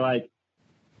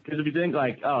 Because if you think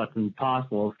like, oh, it's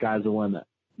impossible, sky's the limit.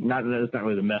 That's not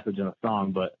really the message in a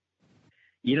song, but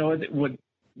you know what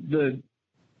the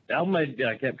album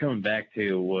I kept coming back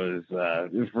to was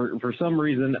for some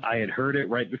reason I had heard it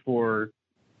right before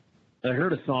I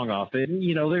heard a song off it. And,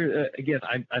 there again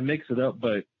I mix it up,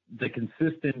 but the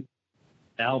consistent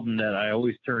album that I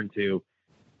always turn to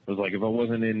was like, if I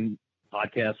wasn't in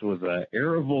podcast, was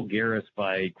Era Vulgaris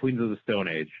by Queens of the Stone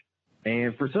Age.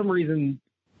 And for some reason,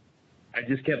 I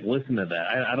just kept listening to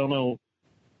that. I don't know.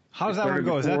 How does that one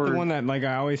go? Is that the one that like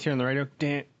I always hear on the radio?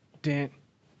 Dan, dan,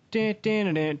 dan,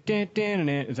 dan, dan, dan, dan,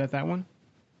 dan. Is that one?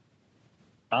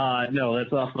 No,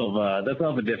 that's off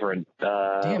a different.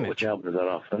 Damn it. Which album is that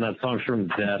off? And that song's from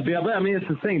Death. Yeah, but I mean it's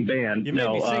the same band. You made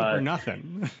me sing for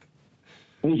nothing.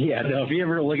 Yeah, no. If you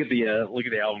ever look at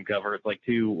the album cover, it's like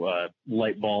two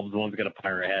light bulbs. One's got a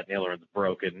pirate hat, and the other one's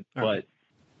broken. Oh. But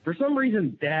for some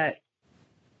reason,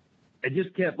 I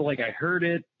just kept I heard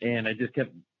it, and I just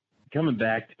kept coming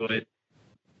back to it.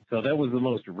 So that was the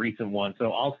most recent one.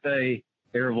 So I'll say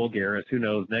Era Vulgaris. Who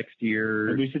knows? Next year,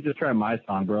 Maybe we should just try my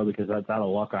song, bro, because that's out of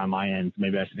luck on my end.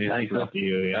 Maybe I should do that to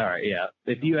you. Yeah. All right, yeah.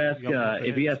 If you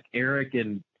ask Eric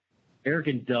and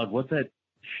Doug, what's that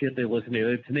shit they listen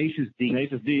to? Tenacious D.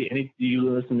 Tenacious D. You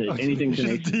listen to anything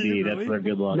Tenacious D? really? That's their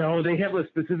good luck. No, they have a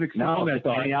specific song. No, I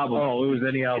thought. any album. Oh, it was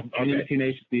any album. Any Okay.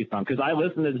 Tenacious D song. Because I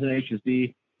listened to Tenacious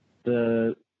D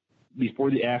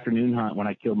before the afternoon hunt when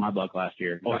I killed my buck last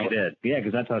year. Oh, you did? Yeah,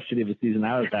 because that's how shitty of a season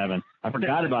I was having. I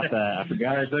forgot about that. I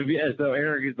forgot. All right, so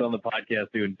Eric is on the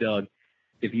podcast too, and Doug.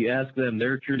 If you ask them,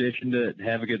 their tradition to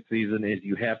have a good season is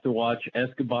you have to watch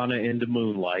Escabana into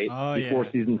Moonlight Before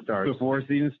season starts. before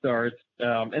season starts,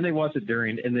 and they watch it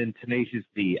during, and then Tenacious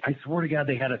D. I swear to God,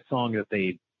 they had a song that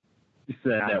they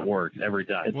said that works every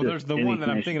time. Well, there's the one that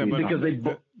I'm thinking about.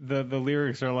 Because the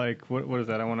lyrics are like, what is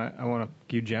that? I want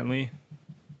to you gently,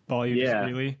 ball you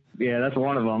discreetly. Yeah, that's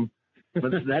one of them. But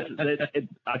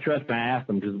I trust and I asked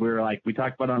them because we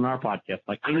talked about it on our podcast.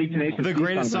 Like any Tenacious The D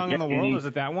greatest song song in the world, is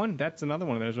it that one? That's another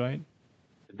one of those, right?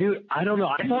 Dude, I don't know.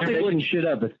 I thought They're they making would. shit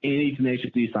up. It's any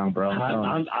Tenacious D song, bro.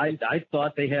 I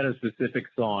thought they had a specific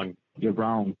song. You're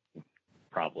wrong.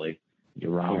 Probably.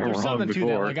 You're wrong. There's wrong something to that.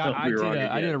 before. Like Don't be wrong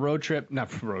I did again. a road trip.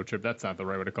 Not road trip. That's not the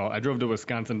right way to call it. I drove to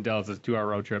Wisconsin Dells. It's a 2-hour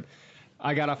road trip.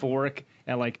 I got off of work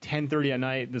at like 10:30 at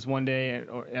night this one day,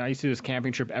 and I used to do this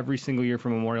camping trip every single year for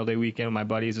Memorial Day weekend with my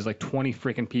buddies. There's like 20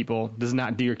 freaking people. This is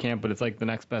not deer camp, but it's like the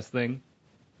next best thing.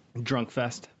 Drunk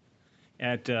fest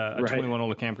at a 21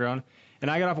 older campground. And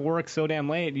I got off of work so damn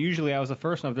late. Usually I was the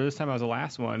first one up there. This time I was the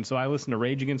last one. So I listened to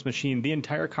Rage Against the Machine the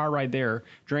entire car ride there,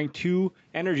 drank 2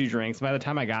 energy drinks. By the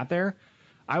time I got there,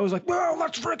 I was like, "Whoa,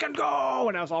 let's freaking go!"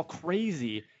 And I was all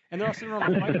crazy. And they're all sitting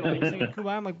around the fire, like, singing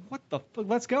Kumbaya. I'm like, "What the fuck?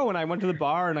 Let's go!" And I went to the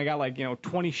bar and I got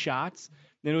 20 shots.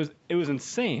 And it was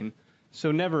insane.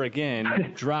 So never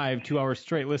again drive 2 hours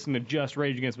straight, listen to just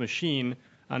Rage Against the Machine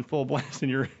on full blast in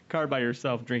your car by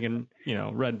yourself, drinking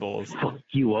Red Bulls. Fuck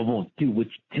you! I won't do what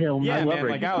you tell me. Yeah, man.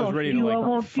 Like I was ready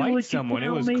to fight someone. It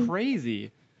was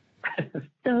crazy.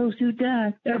 Those who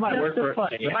die. It might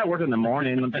work in the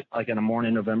morning, like in a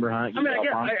morning November hunt. I mean,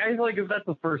 I feel like if that's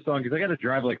the first song, because I got to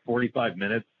drive like 45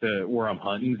 minutes to where I'm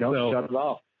hunting. Don't shut it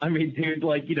off. I mean, dude,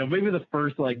 maybe the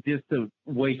first, just to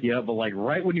wake you up, but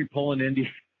right when you're pulling into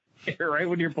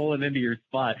your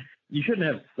spot, you shouldn't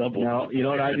have subwoofer. No, you know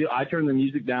what I do? I turn the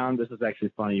music down. This is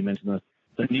actually funny you mentioned this.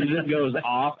 The music goes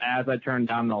off as I turn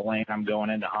down the lane I'm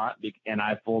going into hunt, and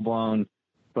I full blown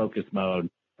focus mode.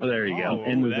 Oh, there you go.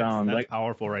 In the zone. That's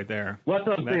powerful right there. What's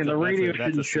what I'm saying? The radio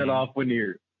shouldn't shut off when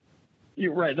you're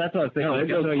right. That's what I'm saying. No, it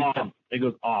goes off. It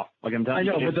goes off. Like I'm telling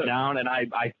you, it's down, and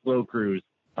I slow cruise.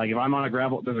 Like if I'm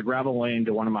on there's a gravel lane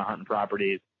to one of my hunting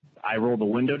properties. I roll the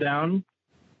window down,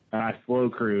 and I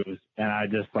slow cruise, and I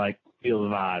just feel the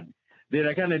vibe. Dude,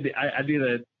 I do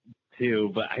that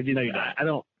too, but I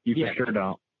don't. You for sure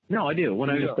don't. No, I do.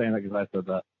 I'm just saying that because I said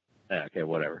that. Yeah, okay,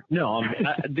 whatever. No,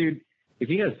 dude. If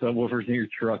you got subwoofers in your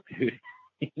truck, dude,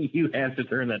 you have to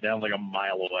turn that down like a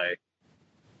mile away.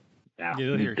 Yeah,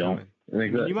 you'll hear it coming.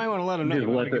 You might want to let them know. You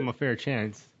want to give them a fair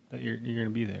chance that you're going to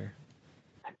be there.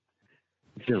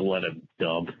 Just let them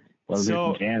dump. Well,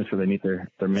 so cans so they meet their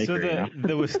maker. So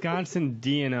the Wisconsin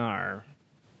DNR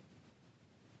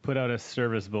put out a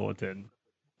service bulletin.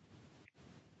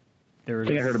 I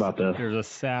think I heard about this. There's a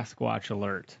Sasquatch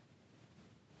alert.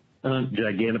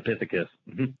 Gigantopithecus.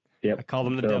 Mm-hmm. Yep. I call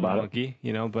them the devil monkey,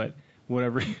 but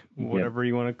whatever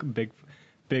you want to,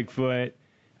 Bigfoot.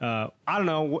 I don't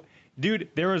know. Dude,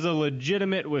 there was a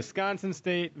legitimate Wisconsin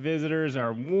state visitors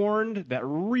are warned that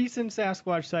recent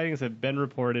Sasquatch sightings have been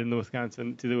reported in the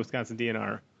Wisconsin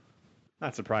DNR.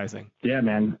 Not surprising. Yeah,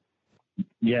 man.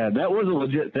 Yeah, that was a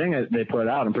legit thing that they put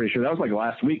out. I'm pretty sure that was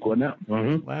last week, wasn't it?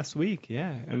 Mm-hmm. Last week,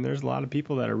 yeah. And there's a lot of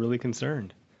people that are really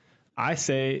concerned. I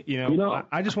say,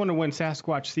 I just wonder when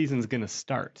Sasquatch season's going to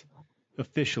start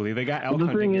officially. They got elk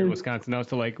hunting in Wisconsin now,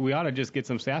 so like we ought to just get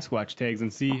some Sasquatch tags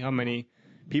and see how many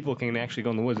people can actually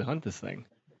go in the woods and hunt this thing.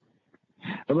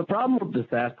 Well, the problem with the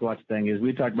Sasquatch thing is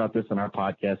we talked about this on our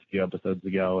podcast a few episodes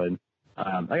ago, and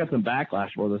I got some backlash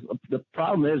for this. The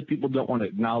problem is people don't want to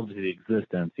acknowledge the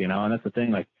existence, and that's the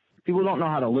thing. Like, people don't know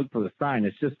how to look for the sign.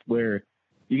 It's just where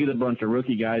you get a bunch of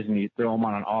rookie guys and you throw them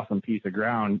on an awesome piece of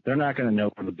ground. They're not going to know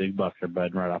where the big bucks are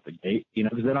bedding right off the gate,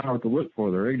 because they don't know what to look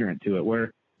for. They're ignorant to it.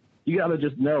 Where you got to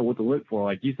just know what to look for.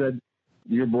 Like you said,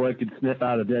 your boy could sniff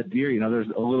out a dead deer. There's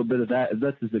a little bit of that.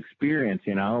 That's his experience.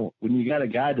 When you got a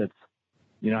guy that's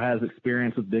has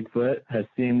experience with Bigfoot, has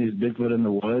seen these Bigfoot in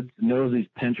the woods, knows these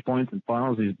pinch points and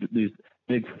funnels these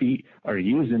big feet are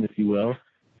using, if you will.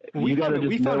 We found a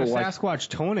Sasquatch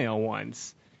toenail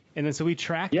once, and then so we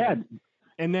tracked it.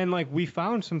 And then we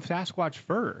found some Sasquatch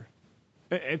fur.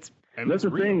 That's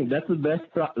the thing. That's the best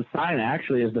sign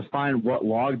actually, is to find what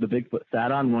log the Bigfoot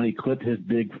sat on when he clipped his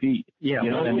big feet. Yeah,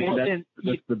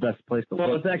 that's the best place to look.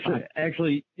 Well, it's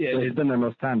actually it's been there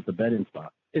most times, the bedding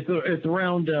spot. It's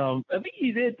around, I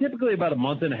think typically about a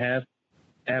month and a half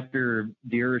after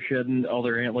deer are shedding all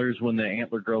their antlers when the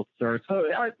antler growth starts. So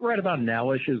right about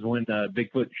nowish is when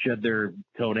Bigfoot shed their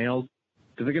toenails,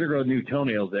 because they're going to grow new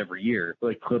toenails every year.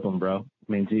 Like, clip them, bro.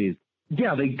 I mean, geez.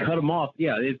 Yeah, they cut them off.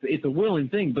 Yeah, it's a willing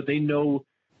thing, but they know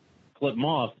clip them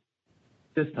off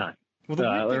this time. Well, the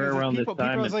weird thing is around this time.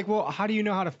 People was like, well, how do you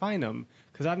know how to find them?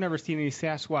 Because I've never seen any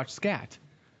Sasquatch scat.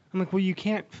 I'm like, well, you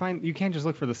can't just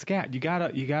look for the scat. You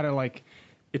gotta like,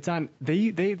 it's on.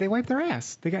 They wipe their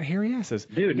ass. They got hairy asses.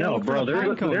 Dude, no, bro, they're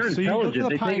intelligent.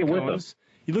 They take it with them.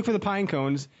 You look for the pine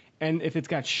cones, and if it's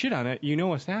got shit on it, you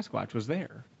know a Sasquatch was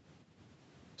there.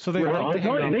 So they take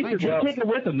it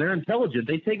with them. They're intelligent.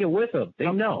 They take it with them. They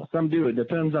know. Some do. It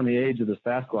depends on the age of the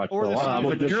Sasquatch. Or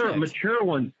mature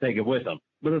ones take it with them.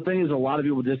 But the thing is, a lot of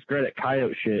people discredit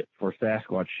coyote shit for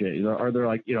Sasquatch shit. Or they're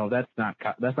like, that's not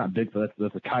Bigfoot.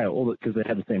 That's a coyote, because they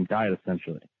have the same diet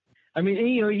essentially. I mean,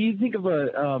 you think of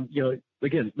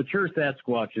again, mature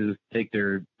Sasquatches take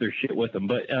their shit with them,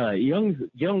 but young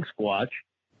Squatch.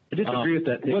 I disagree with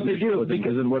that. What they do,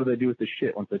 because then what do they do with the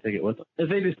shit once they take it with them? If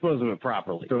they dispose of it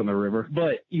properly, throw it in the river.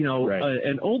 But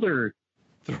an older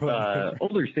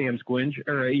Sam Squinch,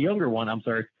 or a younger one, I'm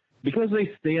sorry, because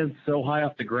they stand so high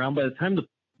off the ground, by the time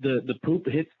the poop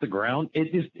hits the ground,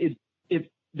 it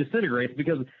disintegrates,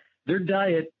 because their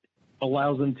diet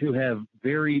allows them to have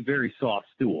very, very soft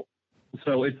stool.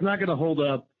 So it's not going to hold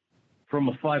up from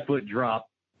a 5-foot drop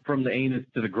from the anus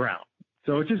to the ground.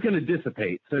 So it's just going to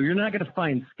dissipate. So you're not going to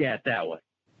find scat that way.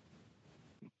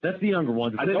 That's the younger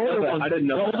ones. The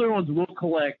older ones will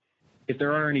collect if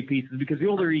there are any pieces, because the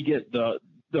older you get, the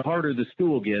harder the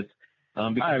stool gets,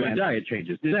 because the diet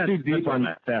changes. That's too deep on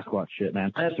that Sasquatch shit,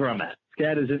 man. That's where I'm at.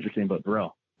 Scat is interesting, but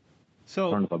bro. So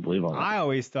I don't know if I believe all that. I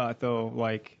always thought, though,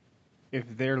 like, if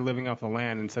they're living off the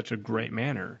land in such a great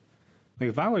manner, like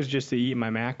if I was just to eat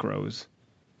my macros,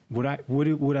 would I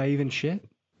even shit?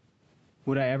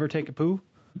 Would I ever take a poo?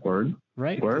 Word.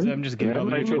 Right? Word. I'm just getting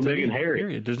big and hairy.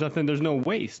 Period. There's no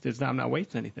waste. I'm not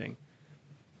wasting anything.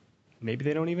 Maybe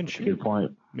they don't even shit. Good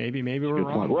point. Maybe we're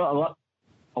wrong. Point. Well,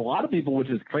 a lot of people, which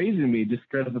is crazy to me,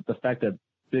 discredit the fact that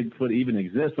Bigfoot even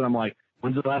exists. And I'm like,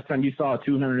 when's the last time you saw a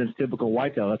 200-inch typical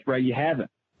whitetail? That's right, you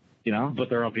haven't. But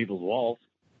they're on people's walls.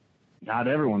 Not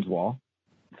everyone's wall.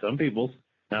 Some people's.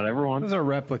 Not everyone's. Those are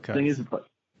replicas. Thing is,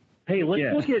 hey,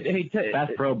 let's look at.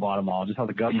 Bass Pro bought them all, just how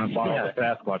the government bought all the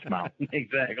Sasquatch mount.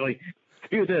 Exactly.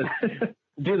 Do this.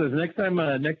 Next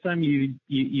time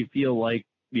you feel like,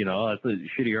 that's a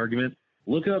shitty argument,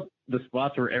 look up the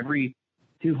spots where every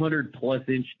 200+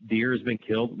 inch deer has been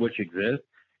killed, which exists,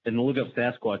 and look up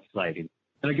Sasquatch sightings.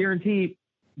 And I guarantee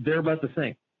they're about the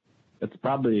same. That's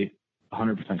probably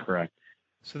 100% correct.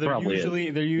 So they're usually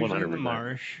in the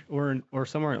marsh or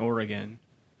somewhere in Oregon.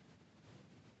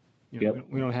 Yep.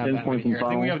 We don't have that many here. I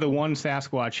think we have the one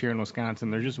Sasquatch here in Wisconsin.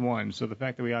 There's just one. So the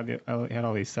fact that we had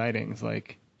all these sightings,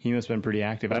 like, he must have been pretty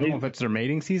active. I don't know if it's their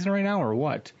mating season right now or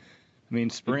what. I mean,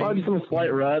 spring. Probably some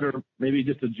slight rut, or maybe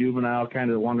just a juvenile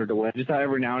kind of wandered away. Just how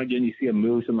every now and again you see a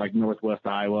moose in like northwest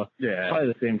Iowa. Yeah. Probably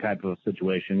the same type of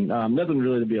situation. Nothing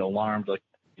really to be alarmed. Like,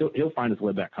 he'll find his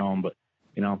way back home, but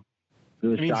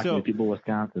really shocking to people in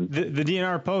Wisconsin. The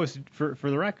DNR post, for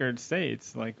the record,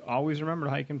 states, like, always remember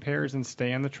to hike in pairs and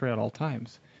stay on the trail at all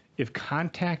times. If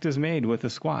contact is made with a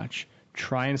Squatch,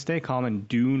 try and stay calm and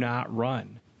do not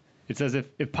run. It says,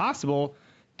 if possible,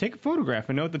 take a photograph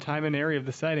and note the time and area of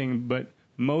the sighting, but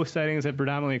most sightings have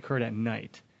predominantly occurred at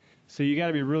night. So you got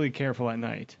to be really careful at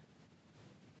night.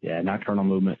 Yeah, nocturnal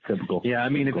movement, typical. Yeah, I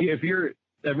mean, if you're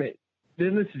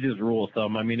then this is just rule of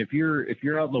thumb. I mean, if you're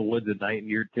out in the woods at night and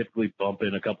you're typically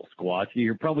bumping a couple squatch,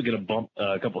 you're probably going to bump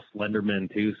a couple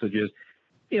Slendermen too. So just,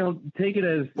 take it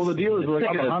as Well, the deal is with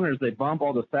other hunters, they bump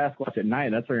all the Sasquatch at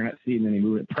night. That's why you're not seeing any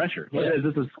movement pressure. Yeah.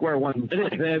 This is square one.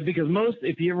 It is, because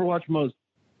if you ever watch most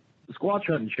squatch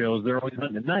hunting shows, they're always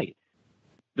hunting at night.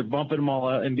 They're bumping them all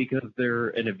out, and because they're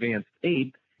an advanced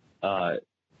ape,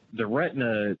 the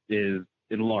retina is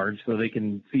enlarged, so they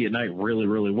can see at night really,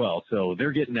 really well. So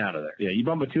they're getting out of there. Yeah, you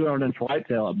bump a 200-inch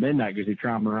whitetail at midnight because you're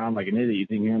tromping around like an idiot. You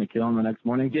think you're going to kill him the next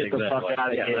morning? Get the fuck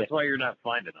out of here. That's why you're not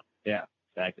finding them. Yeah,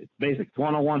 exactly. It's basic. It's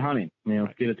 101 hunting.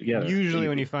 Let's get it together. Usually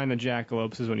when you find the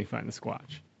jackalopes is when you find the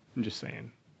squatch. I'm just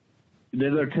saying. They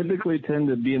typically tend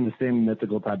to be in the same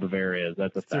mythical type of areas.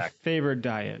 That's a It's their fact. favorite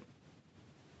diet.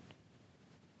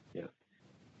 Yes.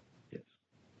 Yes.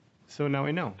 So now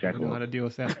we know. We know how to deal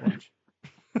with Sasquatch.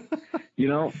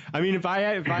 I mean, if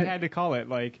I had to call it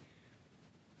like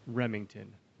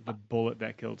Remington, the bullet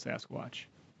that killed Sasquatch,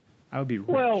 I would be rich.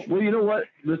 Well, you know what?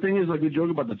 The thing is, like, we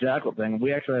joke about the jackal thing.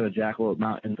 We actually have a jackal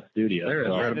mount in the studio. There it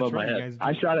is, So right above my head.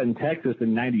 I shot it in Texas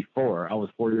in '94. I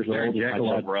was 4 years old.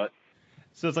 Jackalope rut.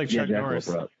 So it's like Chuck Norris.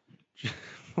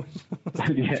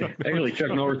 Actually,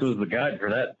 Chuck Norris was the guide for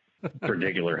that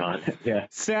particular hunt. Yeah.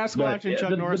 Sasquatch and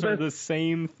Chuck Norris are the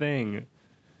same thing.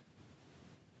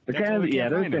 They're kind of,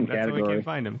 there's been That's why we categories. can't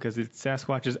find him, because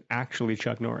Sasquatch is actually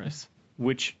Chuck Norris,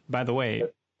 which, by the way,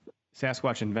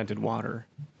 Sasquatch invented water.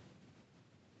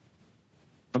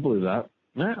 I believe that.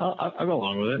 Yeah, I'll go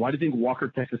along with it. Why do you think Walker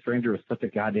Texas Ranger was such a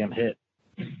goddamn hit?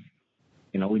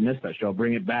 We missed that show.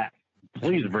 Bring it back.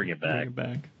 Please bring it back. Bring it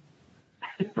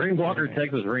back. Bring Walker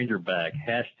Texas Ranger back.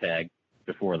 Hashtag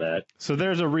before that. So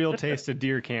there's a real taste of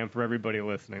deer camp for everybody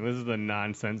listening. This is the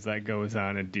nonsense that goes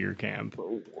on at deer camp.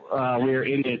 We are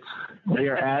idiots. We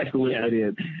are absolute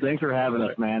idiots. Thanks for having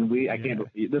us, man.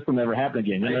 This will never happen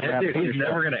again. He's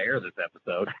never going to air this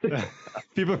episode.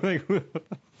 People are like, what the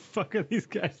fuck are these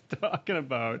guys talking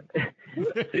about? He's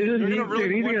going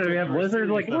to have blizzards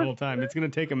like the whole time. It's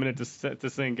going to take a minute to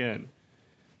sink in.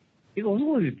 He's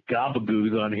all these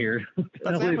gabagoos on here.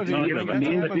 That's what happens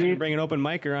when you bring an open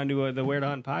micer onto the Where to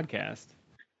Hunt podcast.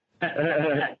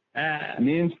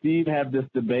 Me and Steve have this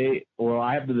debate. Well,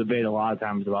 I have the debate a lot of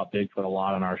times about Bigfoot a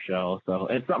lot on our show. So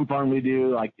it's something fun we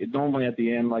do. Like, it's normally at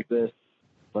the end like this,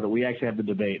 but we actually have the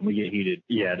debate and we get heated.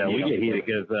 Yeah, no, we get heated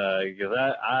because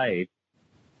I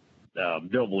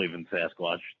don't believe in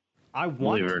Sasquatch. I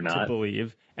want to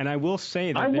believe, and I will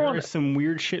say that there is some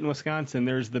weird shit in Wisconsin.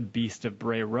 There's the Beast of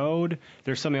Bray Road.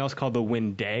 There's something else called the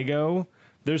Wendigo.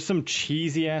 There's some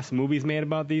cheesy-ass movies made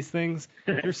about these things.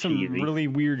 There's some really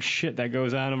weird shit that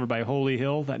goes on over by Holy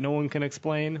Hill that no one can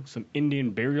explain. Some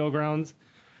Indian burial grounds.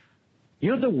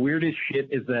 You know the weirdest shit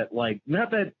is that, like,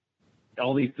 not that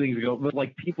all these things go, but,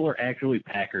 like, people are actually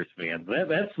Packers fans.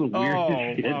 That's the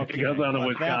weirdest shit that goes on in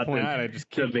Wisconsin. At that point, I just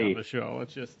kicked off the show.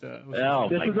 Let's just... this is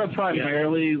a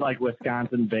primarily, like,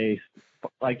 Wisconsin-based...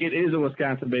 Like, it is a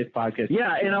Wisconsin-based podcast.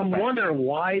 Yeah, and I'm wondering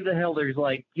why the hell there's,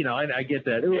 like, I get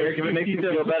that. Eric, if it makes you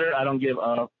feel better, I don't give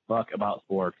a fuck about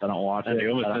sports. I don't watch it.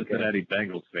 I'm a Cincinnati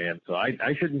Bengals fan, so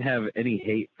I shouldn't have any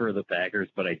hate for the Packers,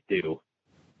 but I do.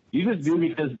 You just do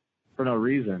because... for no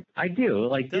reason. I do.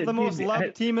 Like, they're the most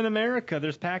loved team in America.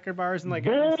 There's Packer bars in like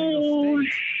every single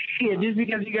state. Shit! Just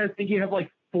because you guys think you have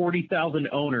like 40,000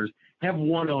 owners, have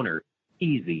one owner.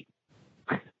 Easy.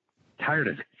 Tired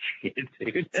of that shit,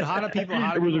 dude. So how do people?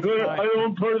 I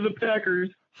own part of the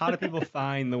Packers. How do people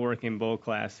find the working bull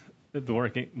class?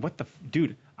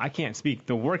 Dude, I can't speak.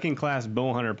 The working class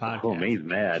bow hunter podcast. Oh, he's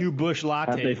mad. 2 bush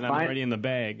lattes and I'm already in the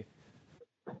bag.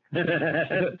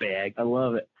 Bag. I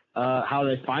love it. How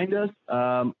they find us,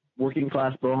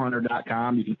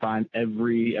 workingclassbowhunter.com. You can find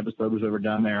every episode we've ever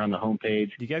done there on the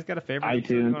homepage. You guys got a favorite iTunes.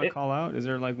 episode you want to call out? Is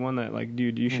there like one that, like,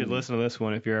 dude, you should listen to this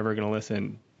one if you're ever going to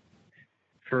listen?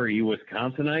 For you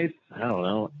Wisconsinites? I don't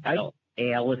know.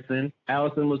 Allison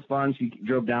was fun. She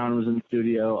drove down and was in the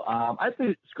studio. I'd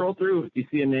say scroll through if you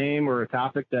see a name or a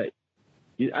topic that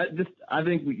I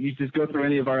think you just go through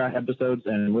any of our episodes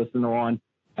and listen to one.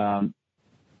 Then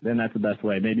that's the best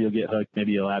way. Maybe you'll get hooked.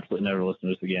 Maybe you'll absolutely never listen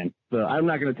to us again. So I'm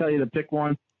not going to tell you to pick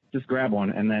one. Just grab one.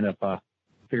 And then if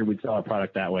figured we'd sell our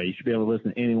product that way, you should be able to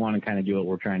listen to anyone and kind of do what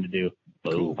we're trying to do.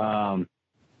 Cool.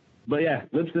 But yeah,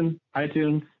 Libsyn,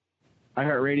 iTunes,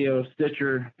 iHeartRadio,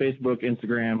 Stitcher, Facebook,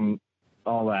 Instagram,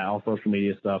 all that, all social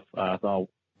media stuff. It's all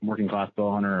Working Class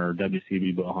Bowhunter or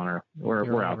WCB Bowhunter.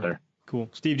 We're out there. Cool.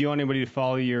 Steve, do you want anybody to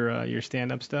follow your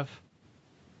stand-up stuff?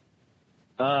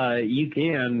 You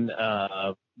can,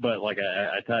 but like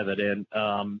I tie that in.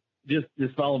 Just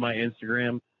follow my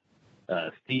Instagram,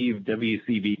 Steve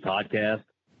WCB Podcast.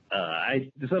 I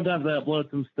sometimes I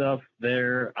upload some stuff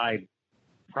there. I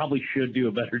probably should do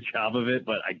a better job of it,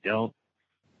 but I don't.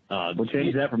 We'll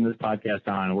change that from this podcast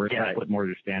on. We're going to put more of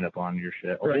your stand-up on your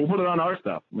shit. Or we'll put it on our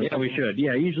stuff. Yeah, we should.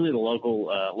 Yeah, usually the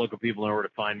local people know where to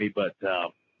find me. But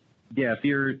yeah, if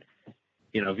you're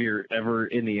ever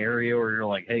in the area or you're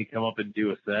like, hey, come up and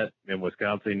do a set in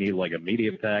Wisconsin, you need like a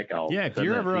media pack. If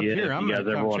you're ever up here, I'm going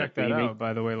to come check that out,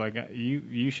 by the way. Like,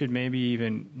 you should maybe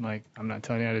even, like, I'm not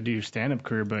telling you how to do your stand-up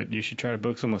career, but you should try to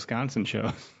book some Wisconsin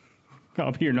shows.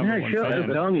 I'll be your number one fan. I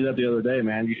was telling you that the other day,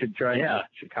 man. You should try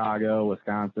Chicago,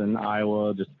 Wisconsin,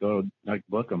 Iowa. Just go, like,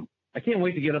 book them. I can't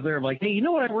wait to get up there. I'm like, hey, you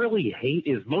know what I really hate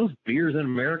is most beers in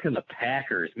America, the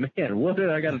Packers. Man, what did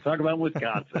I got to talk about in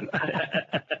Wisconsin?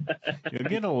 You'll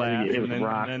get a laugh,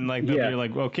 and like you're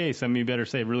like, okay, some of you better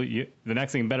say the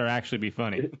next thing better actually be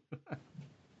funny.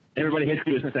 Everybody hits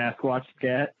you with a Sasquatch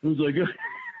cat. Who's like,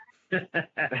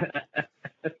 Sasquatch.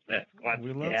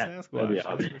 We love Sasquatch,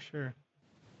 that's for sure.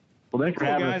 Well, thanks for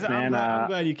having us, man. I'm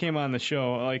glad you came on the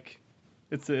show. Like,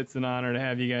 it's an honor to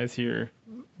have you guys here.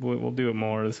 We'll do it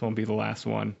more. This won't be the last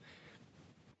one.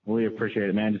 We appreciate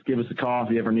it, man. Just give us a call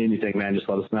if you ever need anything, man. Just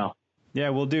let us know. Yeah,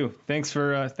 we'll do. Thanks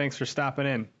for stopping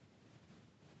in.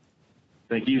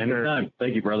 Thank you, sir.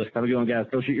 Thank you, brother. Have a good one, guys.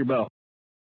 Go shoot your bow.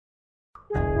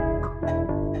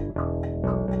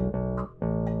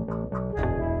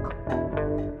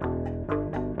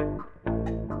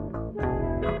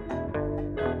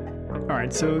 All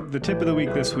right, so the tip of the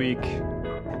week this week,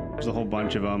 there's a whole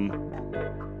bunch of them,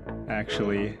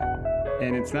 actually.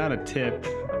 And it's not a tip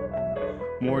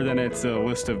more than it's a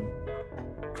list of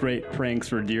great pranks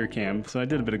for deer cam. So I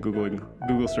did a bit of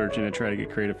Google searching to try to get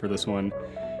creative for this one.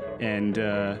 And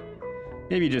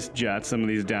maybe just jot some of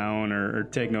these down or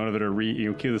take note of it or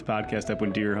cue this podcast up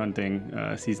when deer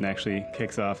hunting season actually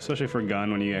kicks off, especially for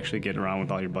gun when you actually get around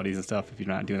with all your buddies and stuff if you're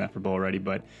not doing that for bow already.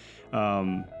 But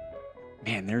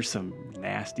man, there's some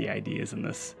nasty ideas in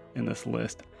this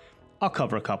list. I'll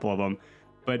cover a couple of them,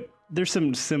 but there's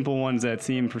some simple ones that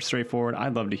seem straightforward.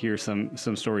 I'd love to hear some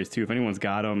stories too. If anyone's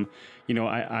got them,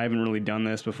 I haven't really done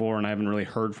this before and I haven't really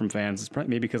heard from fans. It's probably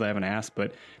maybe because I haven't asked,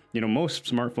 but most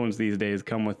smartphones these days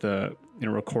come with a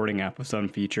recording app with some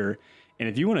feature. And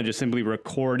if you want to just simply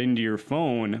record into your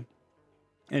phone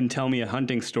and tell me a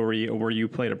hunting story where you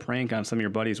played a prank on some of your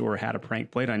buddies or had a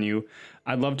prank played on you,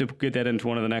 I'd love to get that into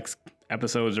one of the next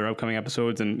episodes or upcoming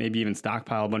episodes and maybe even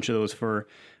stockpile a bunch of those for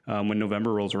when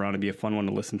November rolls around. It'd be a fun one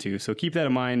to listen to. So keep that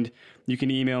in mind. You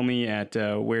can email me at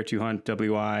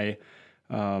where2huntwi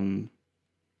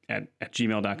at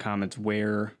gmail.com. It's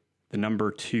where the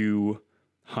number 2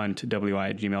 huntwi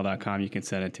at gmail.com. You can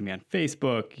send it to me on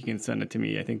Facebook. You can send it to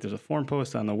me. I think there's a forum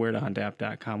post on the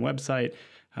where2huntapp.com website.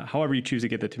 However you choose to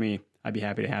get that to me, I'd be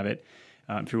happy to have it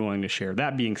if you're willing to share.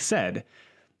 That being said,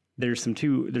 there's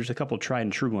a couple tried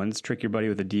and true ones. Trick your buddy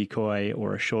with a decoy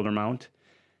or a shoulder mount.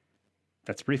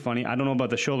 That's pretty funny. I don't know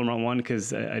about the shoulder mount one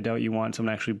because I doubt you want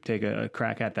someone to actually take a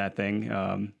crack at that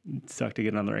thing. Suck to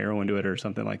get another arrow into it or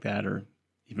something like that, or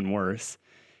even worse.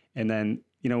 And then,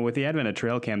 with the advent of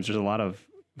trail cams, there's a lot of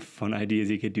fun ideas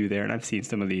you could do there. And I've seen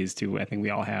some of these too. I think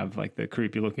we all have, like the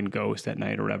creepy looking ghost at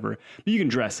night or whatever. But you can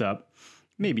dress up.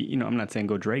 Maybe, I'm not saying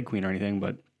go drag queen or anything,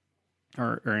 but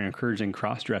or encouraging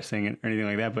cross-dressing or anything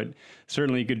like that, but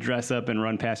certainly you could dress up and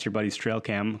run past your buddy's trail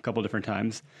cam a couple different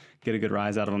times, get a good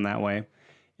rise out of them that way.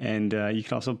 And you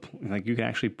can also, you can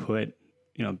actually put,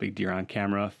 big deer on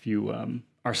camera. If you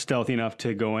are stealthy enough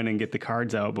to go in and get the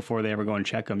cards out before they ever go and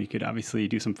check them, you could obviously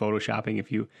do some photoshopping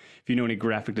if you know any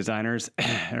graphic designers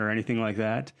or anything like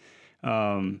that.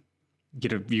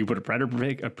 You put a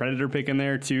predator pick in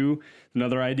there too.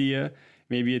 Another idea.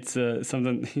 Maybe it's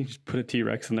something, you just put a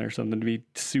T-Rex in there, something to be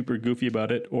super goofy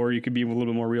about it. Or you could be a little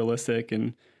bit more realistic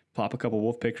and plop a couple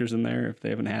wolf pictures in there if they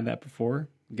haven't had that before.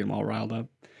 Get them all riled up.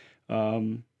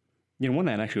 One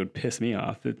that actually would piss me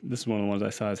off, this is one of the ones I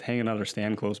saw, is hanging out or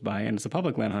stand close by. And it's a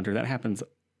public land hunter. That happens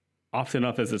often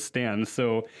enough as it stands.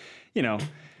 So, I don't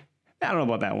know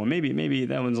about that one. Maybe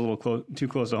that one's a little too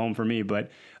close to home for me.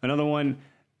 But another one,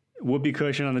 whoopee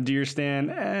cushion on the deer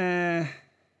stand.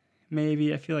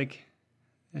 Maybe. I feel like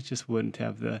that just wouldn't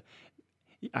have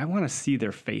I want to see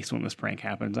their face when this prank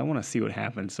happens. I want to see what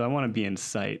happens. So I want to be in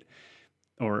sight,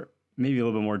 or maybe a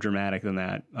little bit more dramatic than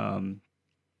that.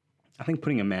 I think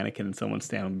putting a mannequin in someone's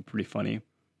stand would be pretty funny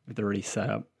if they're already set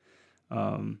up.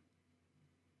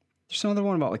 There's another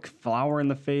one about flour in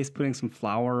the face, putting some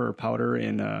flour or powder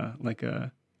in a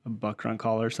buckram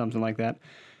collar or something like that.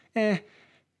 Kind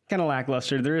of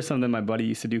lackluster. There is something my buddy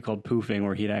used to do called poofing,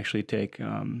 where he'd actually take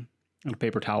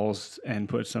paper towels and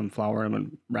put some flour in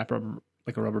and wrap a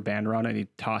rubber band around it, and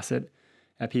he'd toss it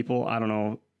at people. I don't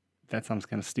know that sounds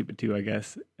kind of stupid too, I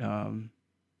guess.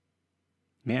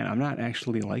 Man, I'm not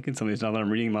actually liking some of these now that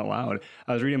I'm reading them out loud.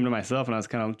 I was reading them to myself and I was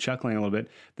kind of chuckling a little bit.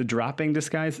 The dropping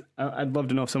disguise, I'd love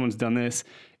to know if someone's done this.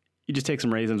 You just take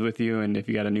some raisins with you, and if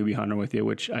you got a newbie hunter with you,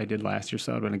 which I did last year,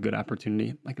 so it would have been a good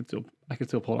opportunity. I could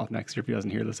still pull it off next year if he doesn't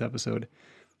hear this episode.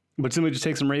 But simply just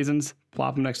take some raisins,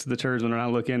 plop them next to the turds when they're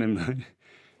not looking, and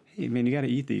hey, man, you got to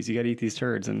eat these. You got to eat these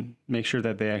turds and make sure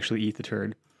that they actually eat the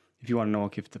turd. If you want to know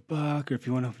if it's a buck or if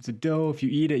you want to know if it's a doe, if you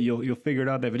eat it, you'll figure it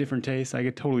out. They have a different taste. I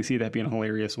could totally see that being a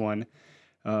hilarious one.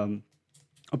 A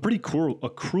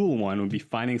cruel one would be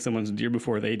finding someone's deer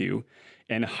before they do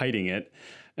and hiding it.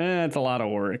 It's a lot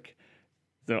of work.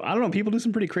 So I don't know. People do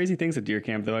some pretty crazy things at deer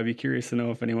camp, though. I'd be curious to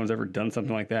know if anyone's ever done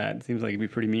something like that. It seems like it'd be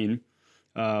pretty mean.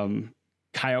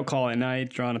 Coyote call at night,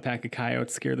 drawing a pack of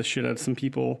coyotes, scare the shit out of some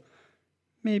people.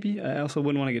 Maybe. I also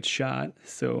wouldn't want to get shot.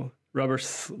 So rubber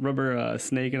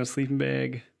snake in a sleeping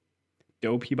bag,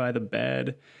 doe pee by the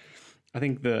bed. I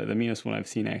think the meanest one I've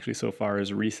seen actually so far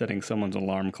is resetting someone's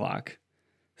alarm clock.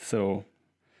 So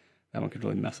that one could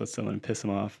really mess with someone and piss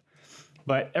them off.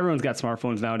 But everyone's got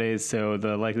smartphones nowadays, so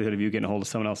the likelihood of you getting a hold of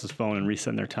someone else's phone and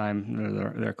resetting their time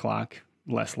or their clock,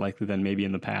 less likely than maybe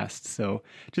in the past. So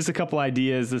just a couple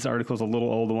ideas. This article is a little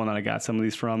old, the one that I got some of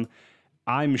these from.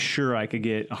 I'm sure I could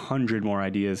get 100 more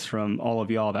ideas from all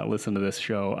of y'all that listen to this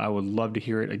show. I would love to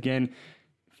hear it. Again,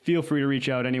 feel free to reach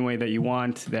out any way that you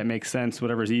want. That makes sense.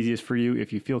 Whatever's easiest for you.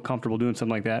 If you feel comfortable doing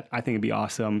something like that, I think it'd be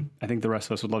awesome. I think the rest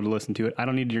of us would love to listen to it. I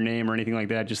don't need your name or anything like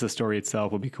that. Just the story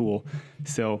itself would be cool.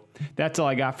 So that's all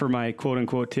I got for my quote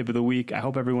unquote tip of the week. I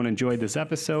hope everyone enjoyed this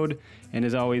episode. And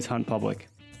as always, hunt public.